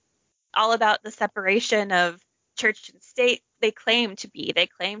like all about the separation of church and state? They claim to be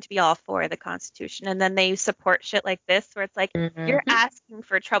all for the Constitution, and then they support shit like this where it's like you're asking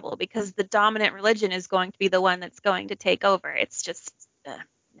for trouble because the dominant religion is going to be the one that's going to take over. It's just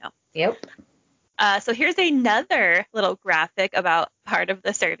no. Yep. So here's another little graphic about part of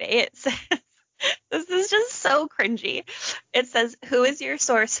the survey. It says, this is just so cringy. It says, who is your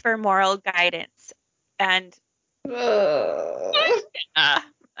source for moral guidance? And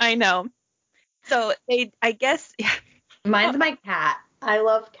I know. So I guess. Mine's my cat. I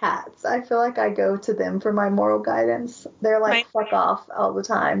love cats. I feel like I go to them for my moral guidance. They're like, fuck off all the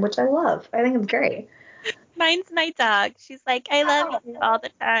time, which I love. I think it's great. Mine's my dog. She's like, I love you all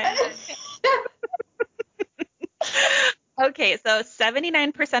the time. Okay, so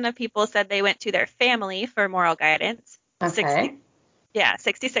 79% of people said they went to their family for moral guidance. Okay.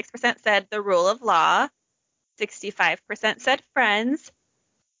 66% said the rule of law. 65% said friends.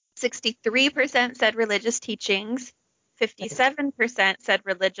 63% said religious teachings. 57% said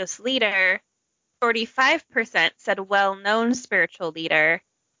religious leader. 45% said well-known spiritual leader.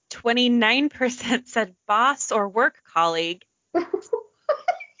 29% said boss or work colleague.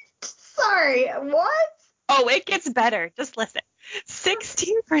 Sorry, what? Oh, it gets better. Just listen.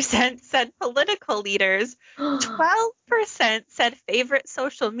 16% said political leaders. 12% said favorite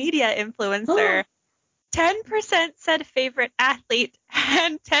social media influencer. 10% said favorite athlete.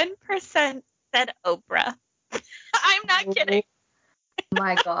 And 10% said Oprah. I'm not kidding.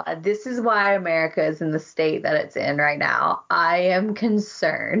 My God, this is why America is in the state that it's in right now. I am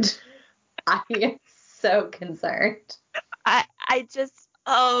concerned. I am so concerned. I just,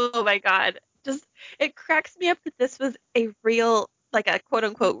 oh my God, just it cracks me up that this was a real, like a quote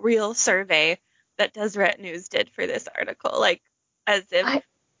unquote real survey that Deseret News did for this article, like as if I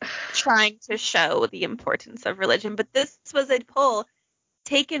trying to show the importance of religion. But this was a poll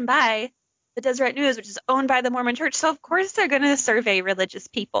taken by the Deseret News, which is owned by the Mormon Church. So of course they're going to survey religious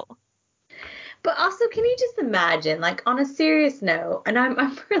people. But also, can you just imagine, like on a serious note, and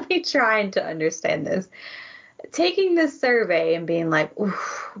I'm really trying to understand this, taking this survey and being like,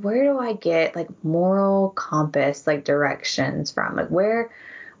 oof, where do I get like moral compass, like directions from? Like where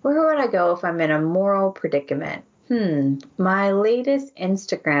would I go if I'm in a moral predicament? My latest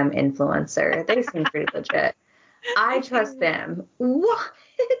Instagram influencer, they seem pretty legit. I trust them. What?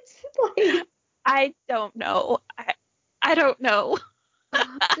 Like, I don't know. I don't know.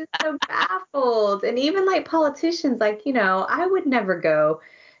 I'm just so baffled. And even like politicians, like, I would never go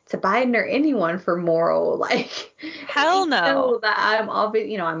to Biden or anyone for moral, like, Hell no. that I'm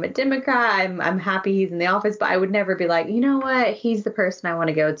obvious, I'm a Democrat. I'm happy he's in the office, but I would never be like, you know what? He's the person I want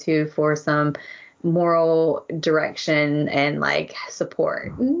to go to for some moral direction and like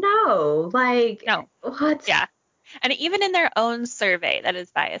support. No, like, No. what? Yeah. And even in their own survey that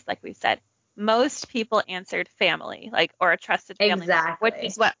is biased, like we said, most people answered family, like, or a trusted family member, which Exactly.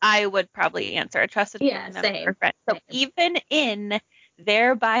 is what I would probably answer, a trusted Yeah, family member or same. friend. So even in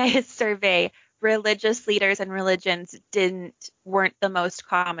their biased survey, religious leaders and religions weren't the most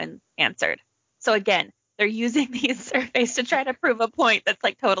common answered. So again, they're using these surveys to try to prove a point that's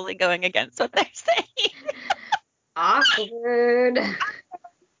like totally going against what they're saying. Awkward.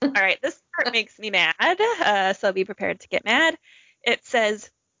 All right, this part makes me mad, so be prepared to get mad. It says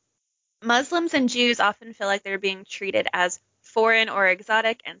Muslims and Jews often feel like they're being treated as foreign or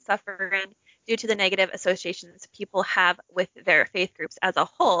exotic and suffering due to the negative associations people have with their faith groups as a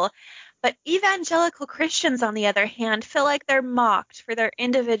whole. But evangelical Christians, on the other hand, feel like they're mocked for their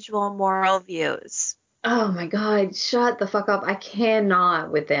individual moral views. Oh my God, shut the fuck up. I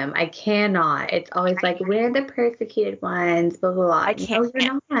cannot with them. I cannot. It's always like, we're the persecuted ones, blah, blah, I blah. can't. No,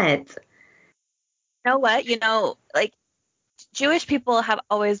 you're not. You know what? Like Jewish people have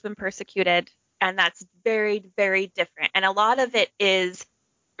always been persecuted, and that's very, very different. And a lot of it is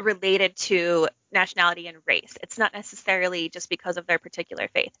related to nationality and race. It's not necessarily just because of their particular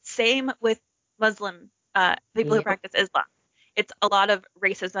faith. Same with Muslim people who Yep. practice Islam. It's a lot of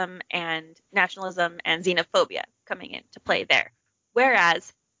racism and nationalism and xenophobia coming into play there.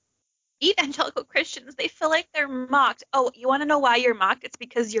 Whereas evangelical Christians, they feel like they're mocked. Oh, you want to know why you're mocked? It's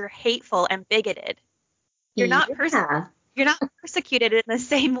because you're hateful and bigoted. You're not Yeah. you're not persecuted in the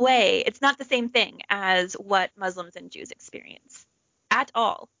same way. It's not the same thing as what Muslims and Jews experience at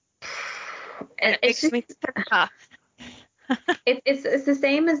all. And And it it's makes just, me tough. it's the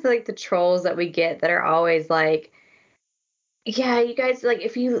same as like the trolls that we get that are always like, yeah, you guys, like,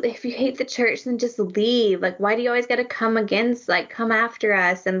 if you hate the church, then just leave. Like, why do you always got to come after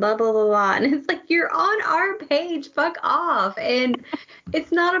us and blah blah blah blah? And it's like, you're on our page, fuck off. And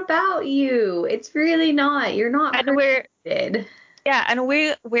it's not about you. It's really not. You're not And persecuted.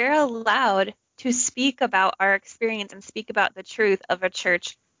 we're allowed to speak about our experience and speak about the truth of a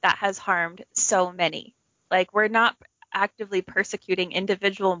church that has harmed so many. Like we're not actively persecuting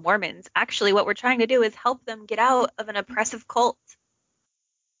individual Mormons. Actually, what we're trying to do is help them get out of an oppressive cult.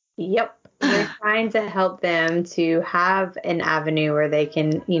 Yep. We're trying to help them to have an avenue where they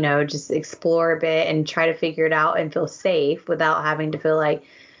can, just explore a bit and try to figure it out and feel safe without having to feel like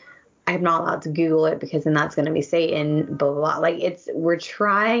I'm not allowed to Google it because then that's going to be Satan, blah, blah, blah. Like we're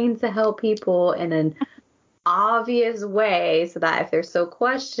trying to help people in an obvious way so that if they're still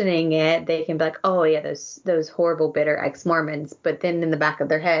questioning it, they can be like, oh yeah, those horrible, bitter ex-Mormons. But then in the back of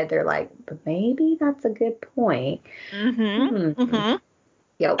their head, they're like, but maybe that's a good point. Mm-hmm. Mm-hmm.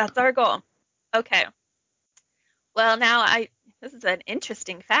 Yep. That's our goal. Okay. Well, this is an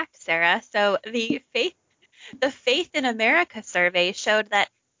interesting fact, Sarah. So the Faith in America survey showed that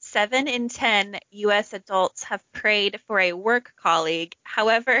 7 in 10 U.S. adults have prayed for a work colleague.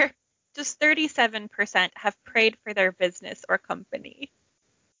 However, just 37% have prayed for their business or company.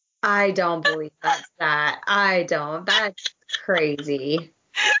 I don't believe that. I don't. That's crazy.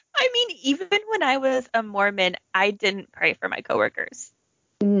 I mean, even when I was a Mormon, I didn't pray for my coworkers.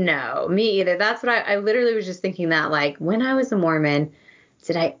 No, me either. That's what I literally was just thinking that, like, when I was a Mormon,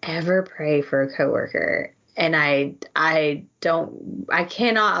 did I ever pray for a coworker? And I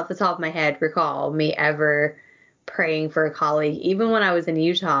cannot off the top of my head recall me ever praying for a colleague, even when I was in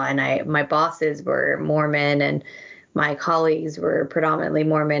Utah and my bosses were Mormon and my colleagues were predominantly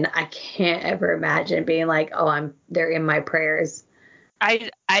Mormon, I can't ever imagine being like, oh, they're in my prayers.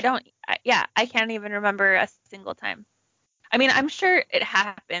 I can't even remember a single time. I mean, I'm sure it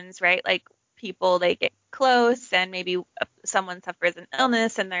happens, right? Like people, they get close and maybe someone suffers an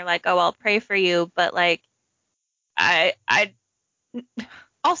illness and they're like, oh, I'll pray for you. But like, I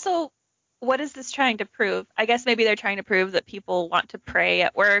also, what is this trying to prove? I guess maybe they're trying to prove that people want to pray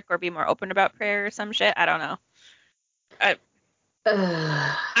at work or be more open about prayer or some shit. I don't know.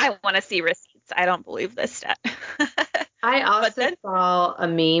 I want to see receipts. I don't believe this stat. I also saw a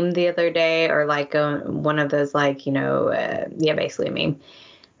meme the other day, or like one of those, like, basically a meme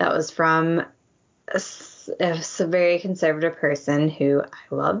that was from a very conservative person who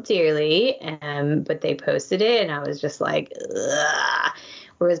I love dearly, but they posted it, and I was just like, ugh.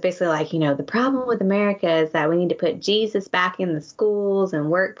 Where it was basically like, the problem with America is that we need to put Jesus back in the schools and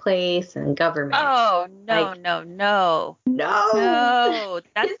workplace and government. Oh, no, like, no.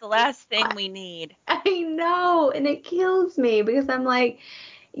 That's the last thing we need. I know, and it kills me because I'm like,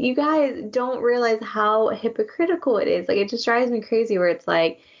 you guys don't realize how hypocritical it is. Like, it just drives me crazy where it's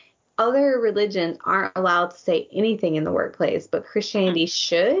like, other religions aren't allowed to say anything in the workplace, but Christianity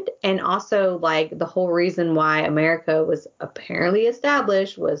should. And also, like, the whole reason why America was apparently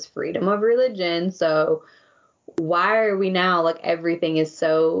established was freedom of religion. So why are we now, like, everything is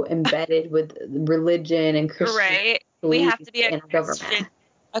so embedded with religion and Christian right? We have to be a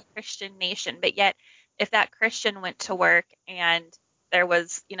Christian nation. But yet, if that Christian went to work and there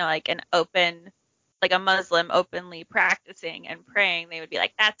was, like an open, like a Muslim openly practicing and praying, they would be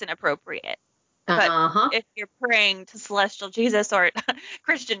like, that's inappropriate. But if you're praying to celestial Jesus or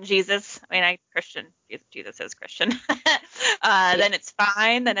Christian Jesus, Christian Jesus is Christian, then it's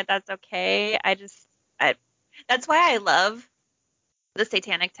fine. Then that's okay. That's why I love the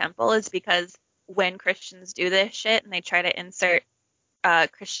Satanic Temple, is because when Christians do this shit and they try to insert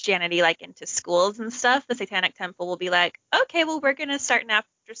Christianity like into schools and stuff, the Satanic Temple will be like, okay, well, we're going to start an after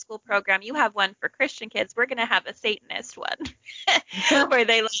school program. You have one for Christian kids. We're going to have a Satanist one where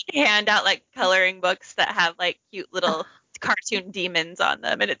they like hand out like coloring books that have like cute little cartoon demons on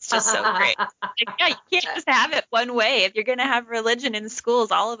them. And it's just so great. Like, yeah, you can't just have it one way. If you're going to have religion in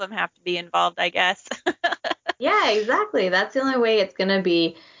schools, all of them have to be involved, I guess. Yeah, exactly. That's the only way it's going to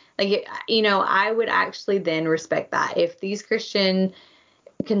be. Like, I would actually then respect that. If these Christian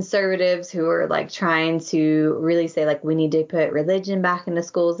conservatives who are like trying to really say like we need to put religion back into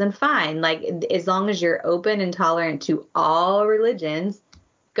schools, then fine. Like, as long as you're open and tolerant to all religions,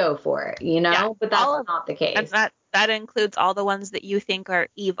 go for it, Yeah, but that's not the case. And that includes all the ones that you think are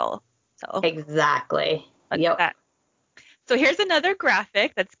evil. So exactly. Yep. That. So here's another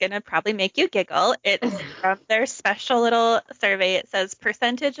graphic that's going to probably make you giggle. It's from their special little survey. It says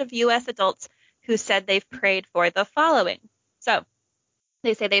percentage of U.S. adults who said they've prayed for the following. So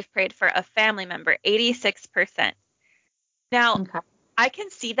they say they've prayed for a family member, 86%. Now, okay. I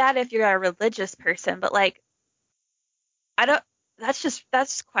can see that if you're a religious person, but like,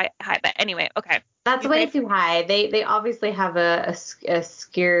 that's quite high. But anyway, okay. That's way too high. They obviously have a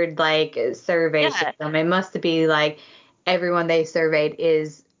skewed like survey system. It must be like everyone they surveyed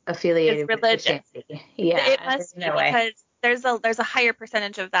is affiliated with Christianity. Yeah, it must be because there's a higher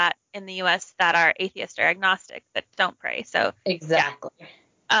percentage of that in the U.S. that are atheist or agnostic that don't pray. So exactly.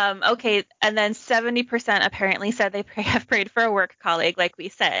 Yeah. Okay, and then 70% apparently said they have prayed for a work colleague, like we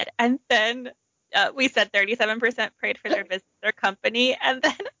said, and then we said 37% prayed for their company, and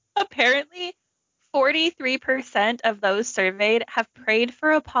then apparently 43% of those surveyed have prayed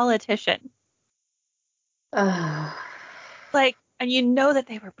for a politician. Like, and you know that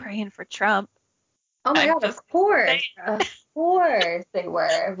they were praying for Trump. Oh my God, of course. Of course they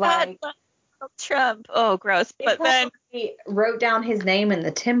were. Like, Trump. Oh, gross. But then he wrote down his name in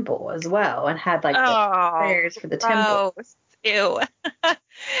the temple as well and had like the prayers for the temple. Ew.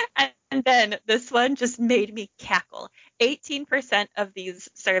 And then this one just made me cackle. 18% of these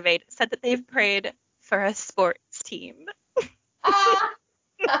surveyed said that they've prayed for a sports team.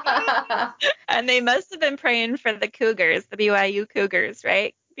 And they must have been praying for the Cougars, the BYU Cougars,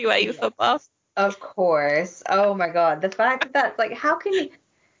 right? BYU football. Of course. Oh my God. The fact that that's like, how can you?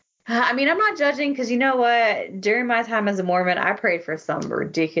 I mean, I'm not judging because you know what? During my time as a Mormon, I prayed for some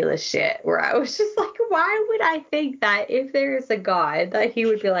ridiculous shit where I was just like, why would I think that if there is a God that he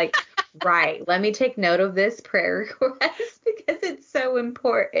would be like, right, let me take note of this prayer request because it's so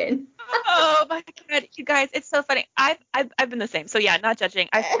important. Oh my God, you guys, it's so funny. I've been the same. So yeah, not judging.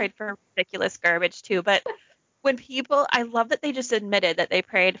 I've prayed for ridiculous garbage too. But when people, I love that they just admitted that they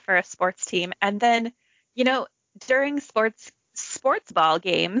prayed for a sports team, and then, during sports ball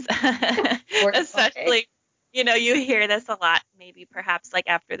games, especially you hear this a lot, maybe perhaps like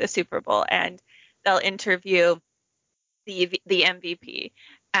after the Super Bowl, and they'll interview the MVP,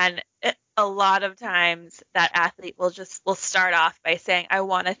 and a lot of times that athlete will start off by saying, "I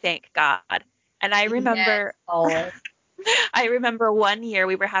want to thank God." And I Yes, remember always. I remember one year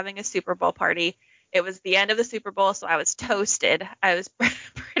we were having a Super Bowl party. It was the end of the Super Bowl, so I was toasted. I was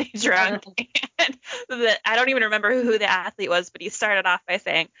pretty drunk, and I don't even remember who the athlete was, but he started off by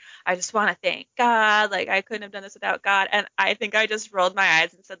saying, "I just want to thank God. Like, I couldn't have done this without God." And I think I just rolled my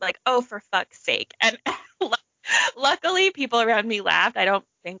eyes and said, like, "Oh, for fuck's sake!" And luckily, people around me laughed. I don't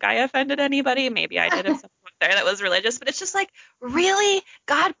think I offended anybody. Maybe I did if someone was there that was religious, but it's just like, really?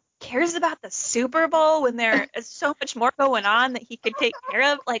 God cares about the Super Bowl when there is so much more going on that he could take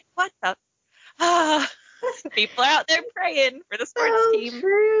care of? Like, what the? People are out there praying for the sports So team.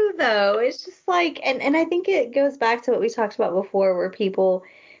 true, though. It's just like, and I think it goes back to what we talked about before, where people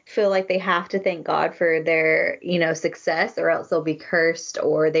feel like they have to thank God for their, success, or else they'll be cursed,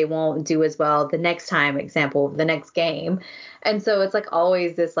 or they won't do as well the next time, example, the next game. And so it's like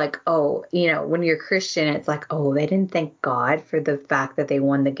always this, like, oh, when you're Christian, it's like, oh, they didn't thank God for the fact that they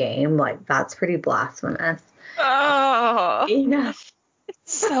won the game. Like, that's pretty blasphemous. Oh, You know?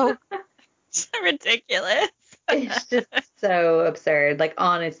 it's so ridiculous. It's just so absurd. Like,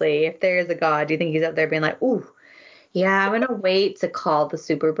 honestly, if there is a God, do you think he's up there being like, ooh, yeah, I'm gonna wait to call the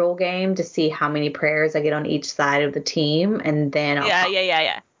Super Bowl game to see how many prayers I get on each side of the team, and then I'll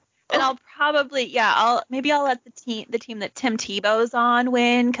Yeah. And I'll probably, I'll let the team that Tim Tebow's on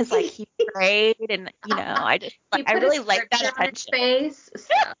win, because like he prayed, and I just he I put a really like that scripture on his attention. face.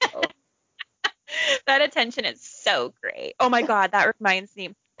 So That attention is so great. Oh my God, that reminds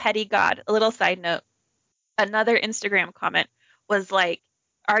me, petty God. A little side note. Another Instagram comment was like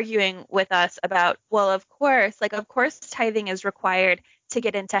arguing with us about, well, of course tithing is required to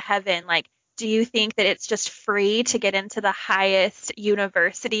get into heaven. Like, do you think that it's just free to get into the highest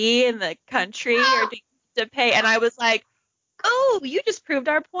university in the country, or do you have to pay? And I was like, oh, you just proved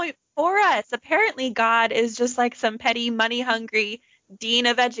our point for us. Apparently God is just like some petty money hungry dean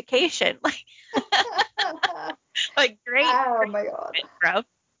of education. Like great, oh great my God. point, bro.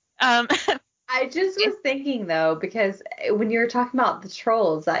 Um, I just was thinking though, because when you were talking about the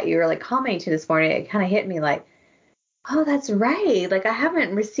trolls that you were like commenting to this morning, it kind of hit me like, oh, that's right. Like, I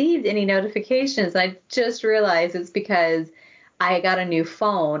haven't received any notifications. I just realized it's because I got a new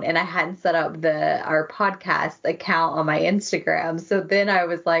phone and I hadn't set up our podcast account on my Instagram. So then I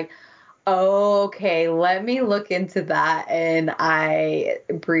was like, oh, okay, let me look into that. And I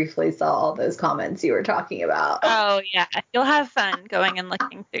briefly saw all those comments you were talking about. Oh yeah, you'll have fun going and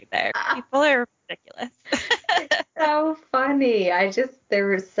looking through there. People are ridiculous. So funny. They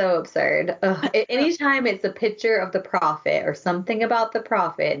were so absurd. Ugh. Anytime it's a picture of the prophet or something about the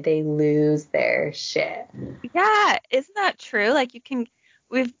prophet, they lose their shit. Yeah, isn't that true? Like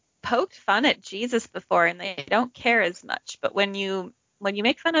we've poked fun at Jesus before, and they don't care as much. But when you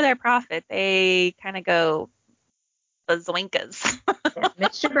make fun of their prophet, they kind of go bazoinkas. Yeah,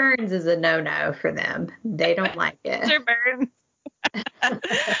 Mr. Burns is a no-no for them. They don't like it. Mr. Burns.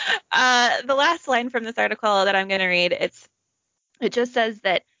 The last line from this article that I'm going to read, it just says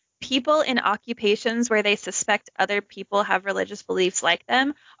that people in occupations where they suspect other people have religious beliefs like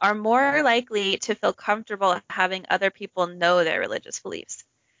them are more likely to feel comfortable having other people know their religious beliefs.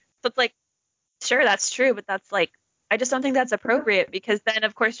 So it's like, sure, that's true, but that's like, I just don't think that's appropriate, because then,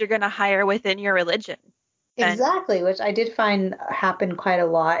 of course, you're going to hire within your religion. And Exactly, which I did find happened quite a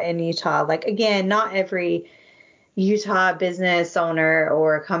lot in Utah. Like, again, not every Utah business owner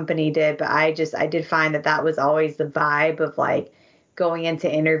or company did, but I did find that was always the vibe of like going into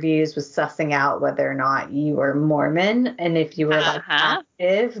interviews was sussing out whether or not you were Mormon and if you were like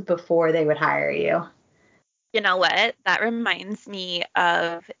active before they would hire you. you know what? That reminds me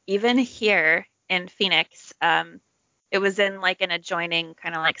of, even here in Phoenix. It was in like an adjoining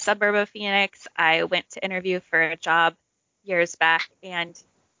kind of like suburb of Phoenix. I went to interview for a job years back, and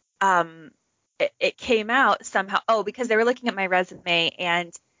um, it came out somehow. Oh, because they were looking at my resume,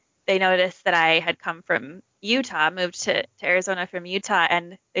 and they noticed that I had come from Utah, moved to Arizona from Utah,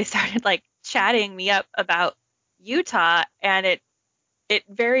 and they started like chatting me up about Utah, and it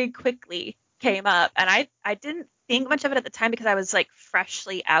very quickly came up, and I didn't think much of it at the time because I was like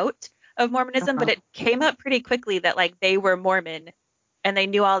freshly out of Mormonism, but it came up pretty quickly that like they were Mormon, and they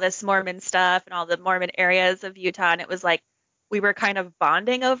knew all this Mormon stuff and all the Mormon areas of Utah, and it was like we were kind of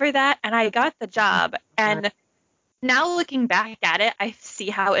bonding over that, and I got the job. And now looking back at it, I see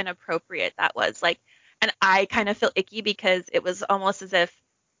how inappropriate that was. Like, and I kind of feel icky because it was almost as if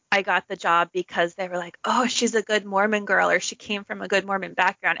I got the job because they were like, oh, she's a good Mormon girl, or she came from a good Mormon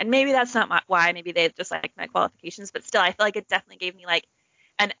background. And maybe that's not why. Maybe they just like my qualifications, but still, I feel like it definitely gave me like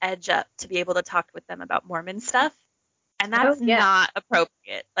an edge up to be able to talk with them about Mormon stuff. And that's not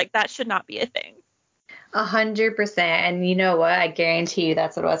appropriate. Like, that should not be a thing. 100%. And you know what? I guarantee you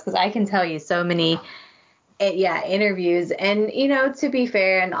that's what it was, because I can tell you so many interviews. And, you know, to be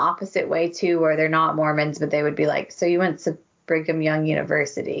fair, in the opposite way too, where they're not Mormons, but they would be like, so you went to Brigham Young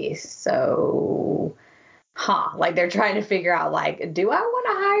University, so like they're trying to figure out, like, do I want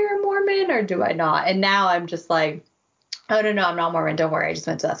to hire a Mormon or do I not? And now I'm just like, oh, no, I'm not Mormon, don't worry, I just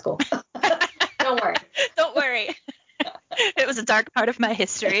went to that school. Don't worry. It was a dark part of my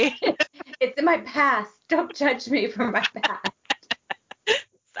history. It's in my past. Don't judge me for my past.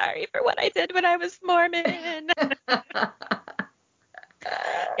 Sorry for what I did when I was Mormon.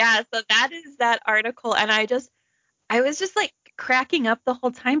 Yeah, so that is that article. And I was just like cracking up the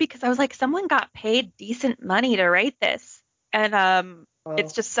whole time because I was like, someone got paid decent money to write this. And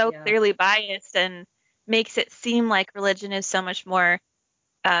it's just so clearly biased and makes it seem like religion is so much more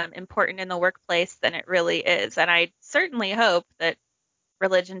important in the workplace than it really is. And I certainly hope that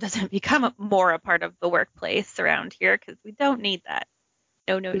religion doesn't become more a part of the workplace around here, because we don't need that.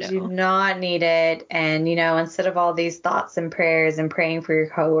 No. We do not need it. And, you know, instead of all these thoughts and prayers and praying for your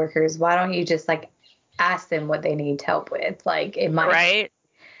coworkers, why don't you just like ask them what they need help with? Like, it might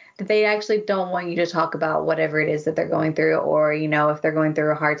that they actually don't want you to talk about whatever it is that they're going through, or, you know, if they're going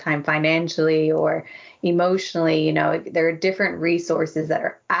through a hard time financially or emotionally, you know, there are different resources that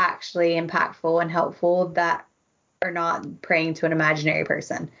are actually impactful and helpful that are not praying to an imaginary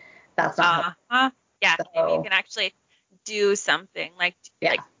person. That's not Yeah, so, maybe you can actually do something like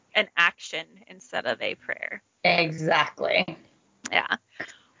an action instead of a prayer. Exactly. Yeah.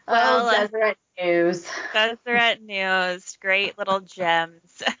 Well, Deseret News. Deseret News. Great little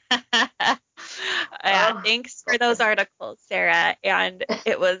gems. Thanks for those articles, Sarah. And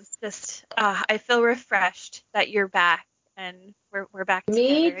it was just, I feel refreshed that you're back and we're back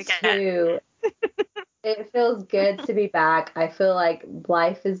together again. Me too. It feels good to be back. I feel like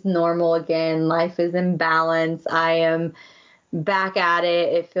life is normal again. Life is in balance. I am back at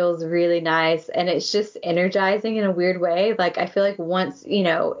it. It feels really nice. And it's just energizing in a weird way. Like, I feel like once, you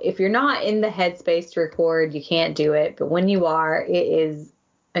know, if you're not in the headspace to record, you can't do it. But when you are, it is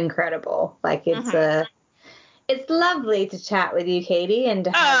incredible. Like, it's lovely to chat with you, Katie, and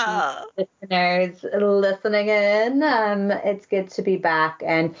to have listeners listening in. It's good to be back.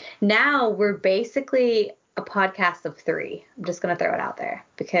 And now we're basically a podcast of 3. I'm just going to throw it out there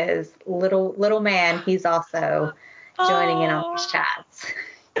because little man, he's also joining in on these chats.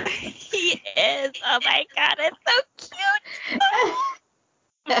 He is. Oh my God, it's so cute.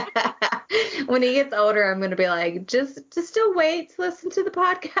 When he gets older, I'm going to be like, just still wait to listen to the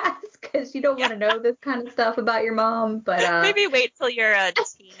podcast because you don't want to know this kind of stuff about your mom. But maybe wait till you're a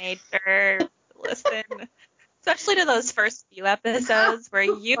teenager to listen, especially to those first few episodes where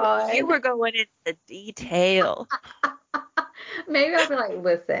you were going into detail. Maybe I'll be like,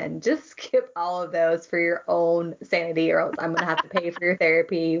 listen, just skip all of those for your own sanity, or else I'm going to have to pay for your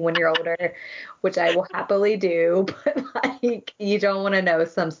therapy when you're older, which I will happily do. But, like, you don't want to know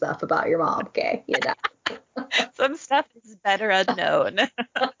some stuff about your mom, okay? You know. Some stuff is better unknown.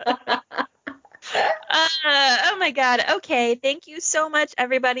 Oh, my God. Okay. Thank you so much,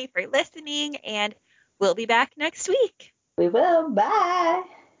 everybody, for listening, and we'll be back next week. We will. Bye.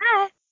 Bye.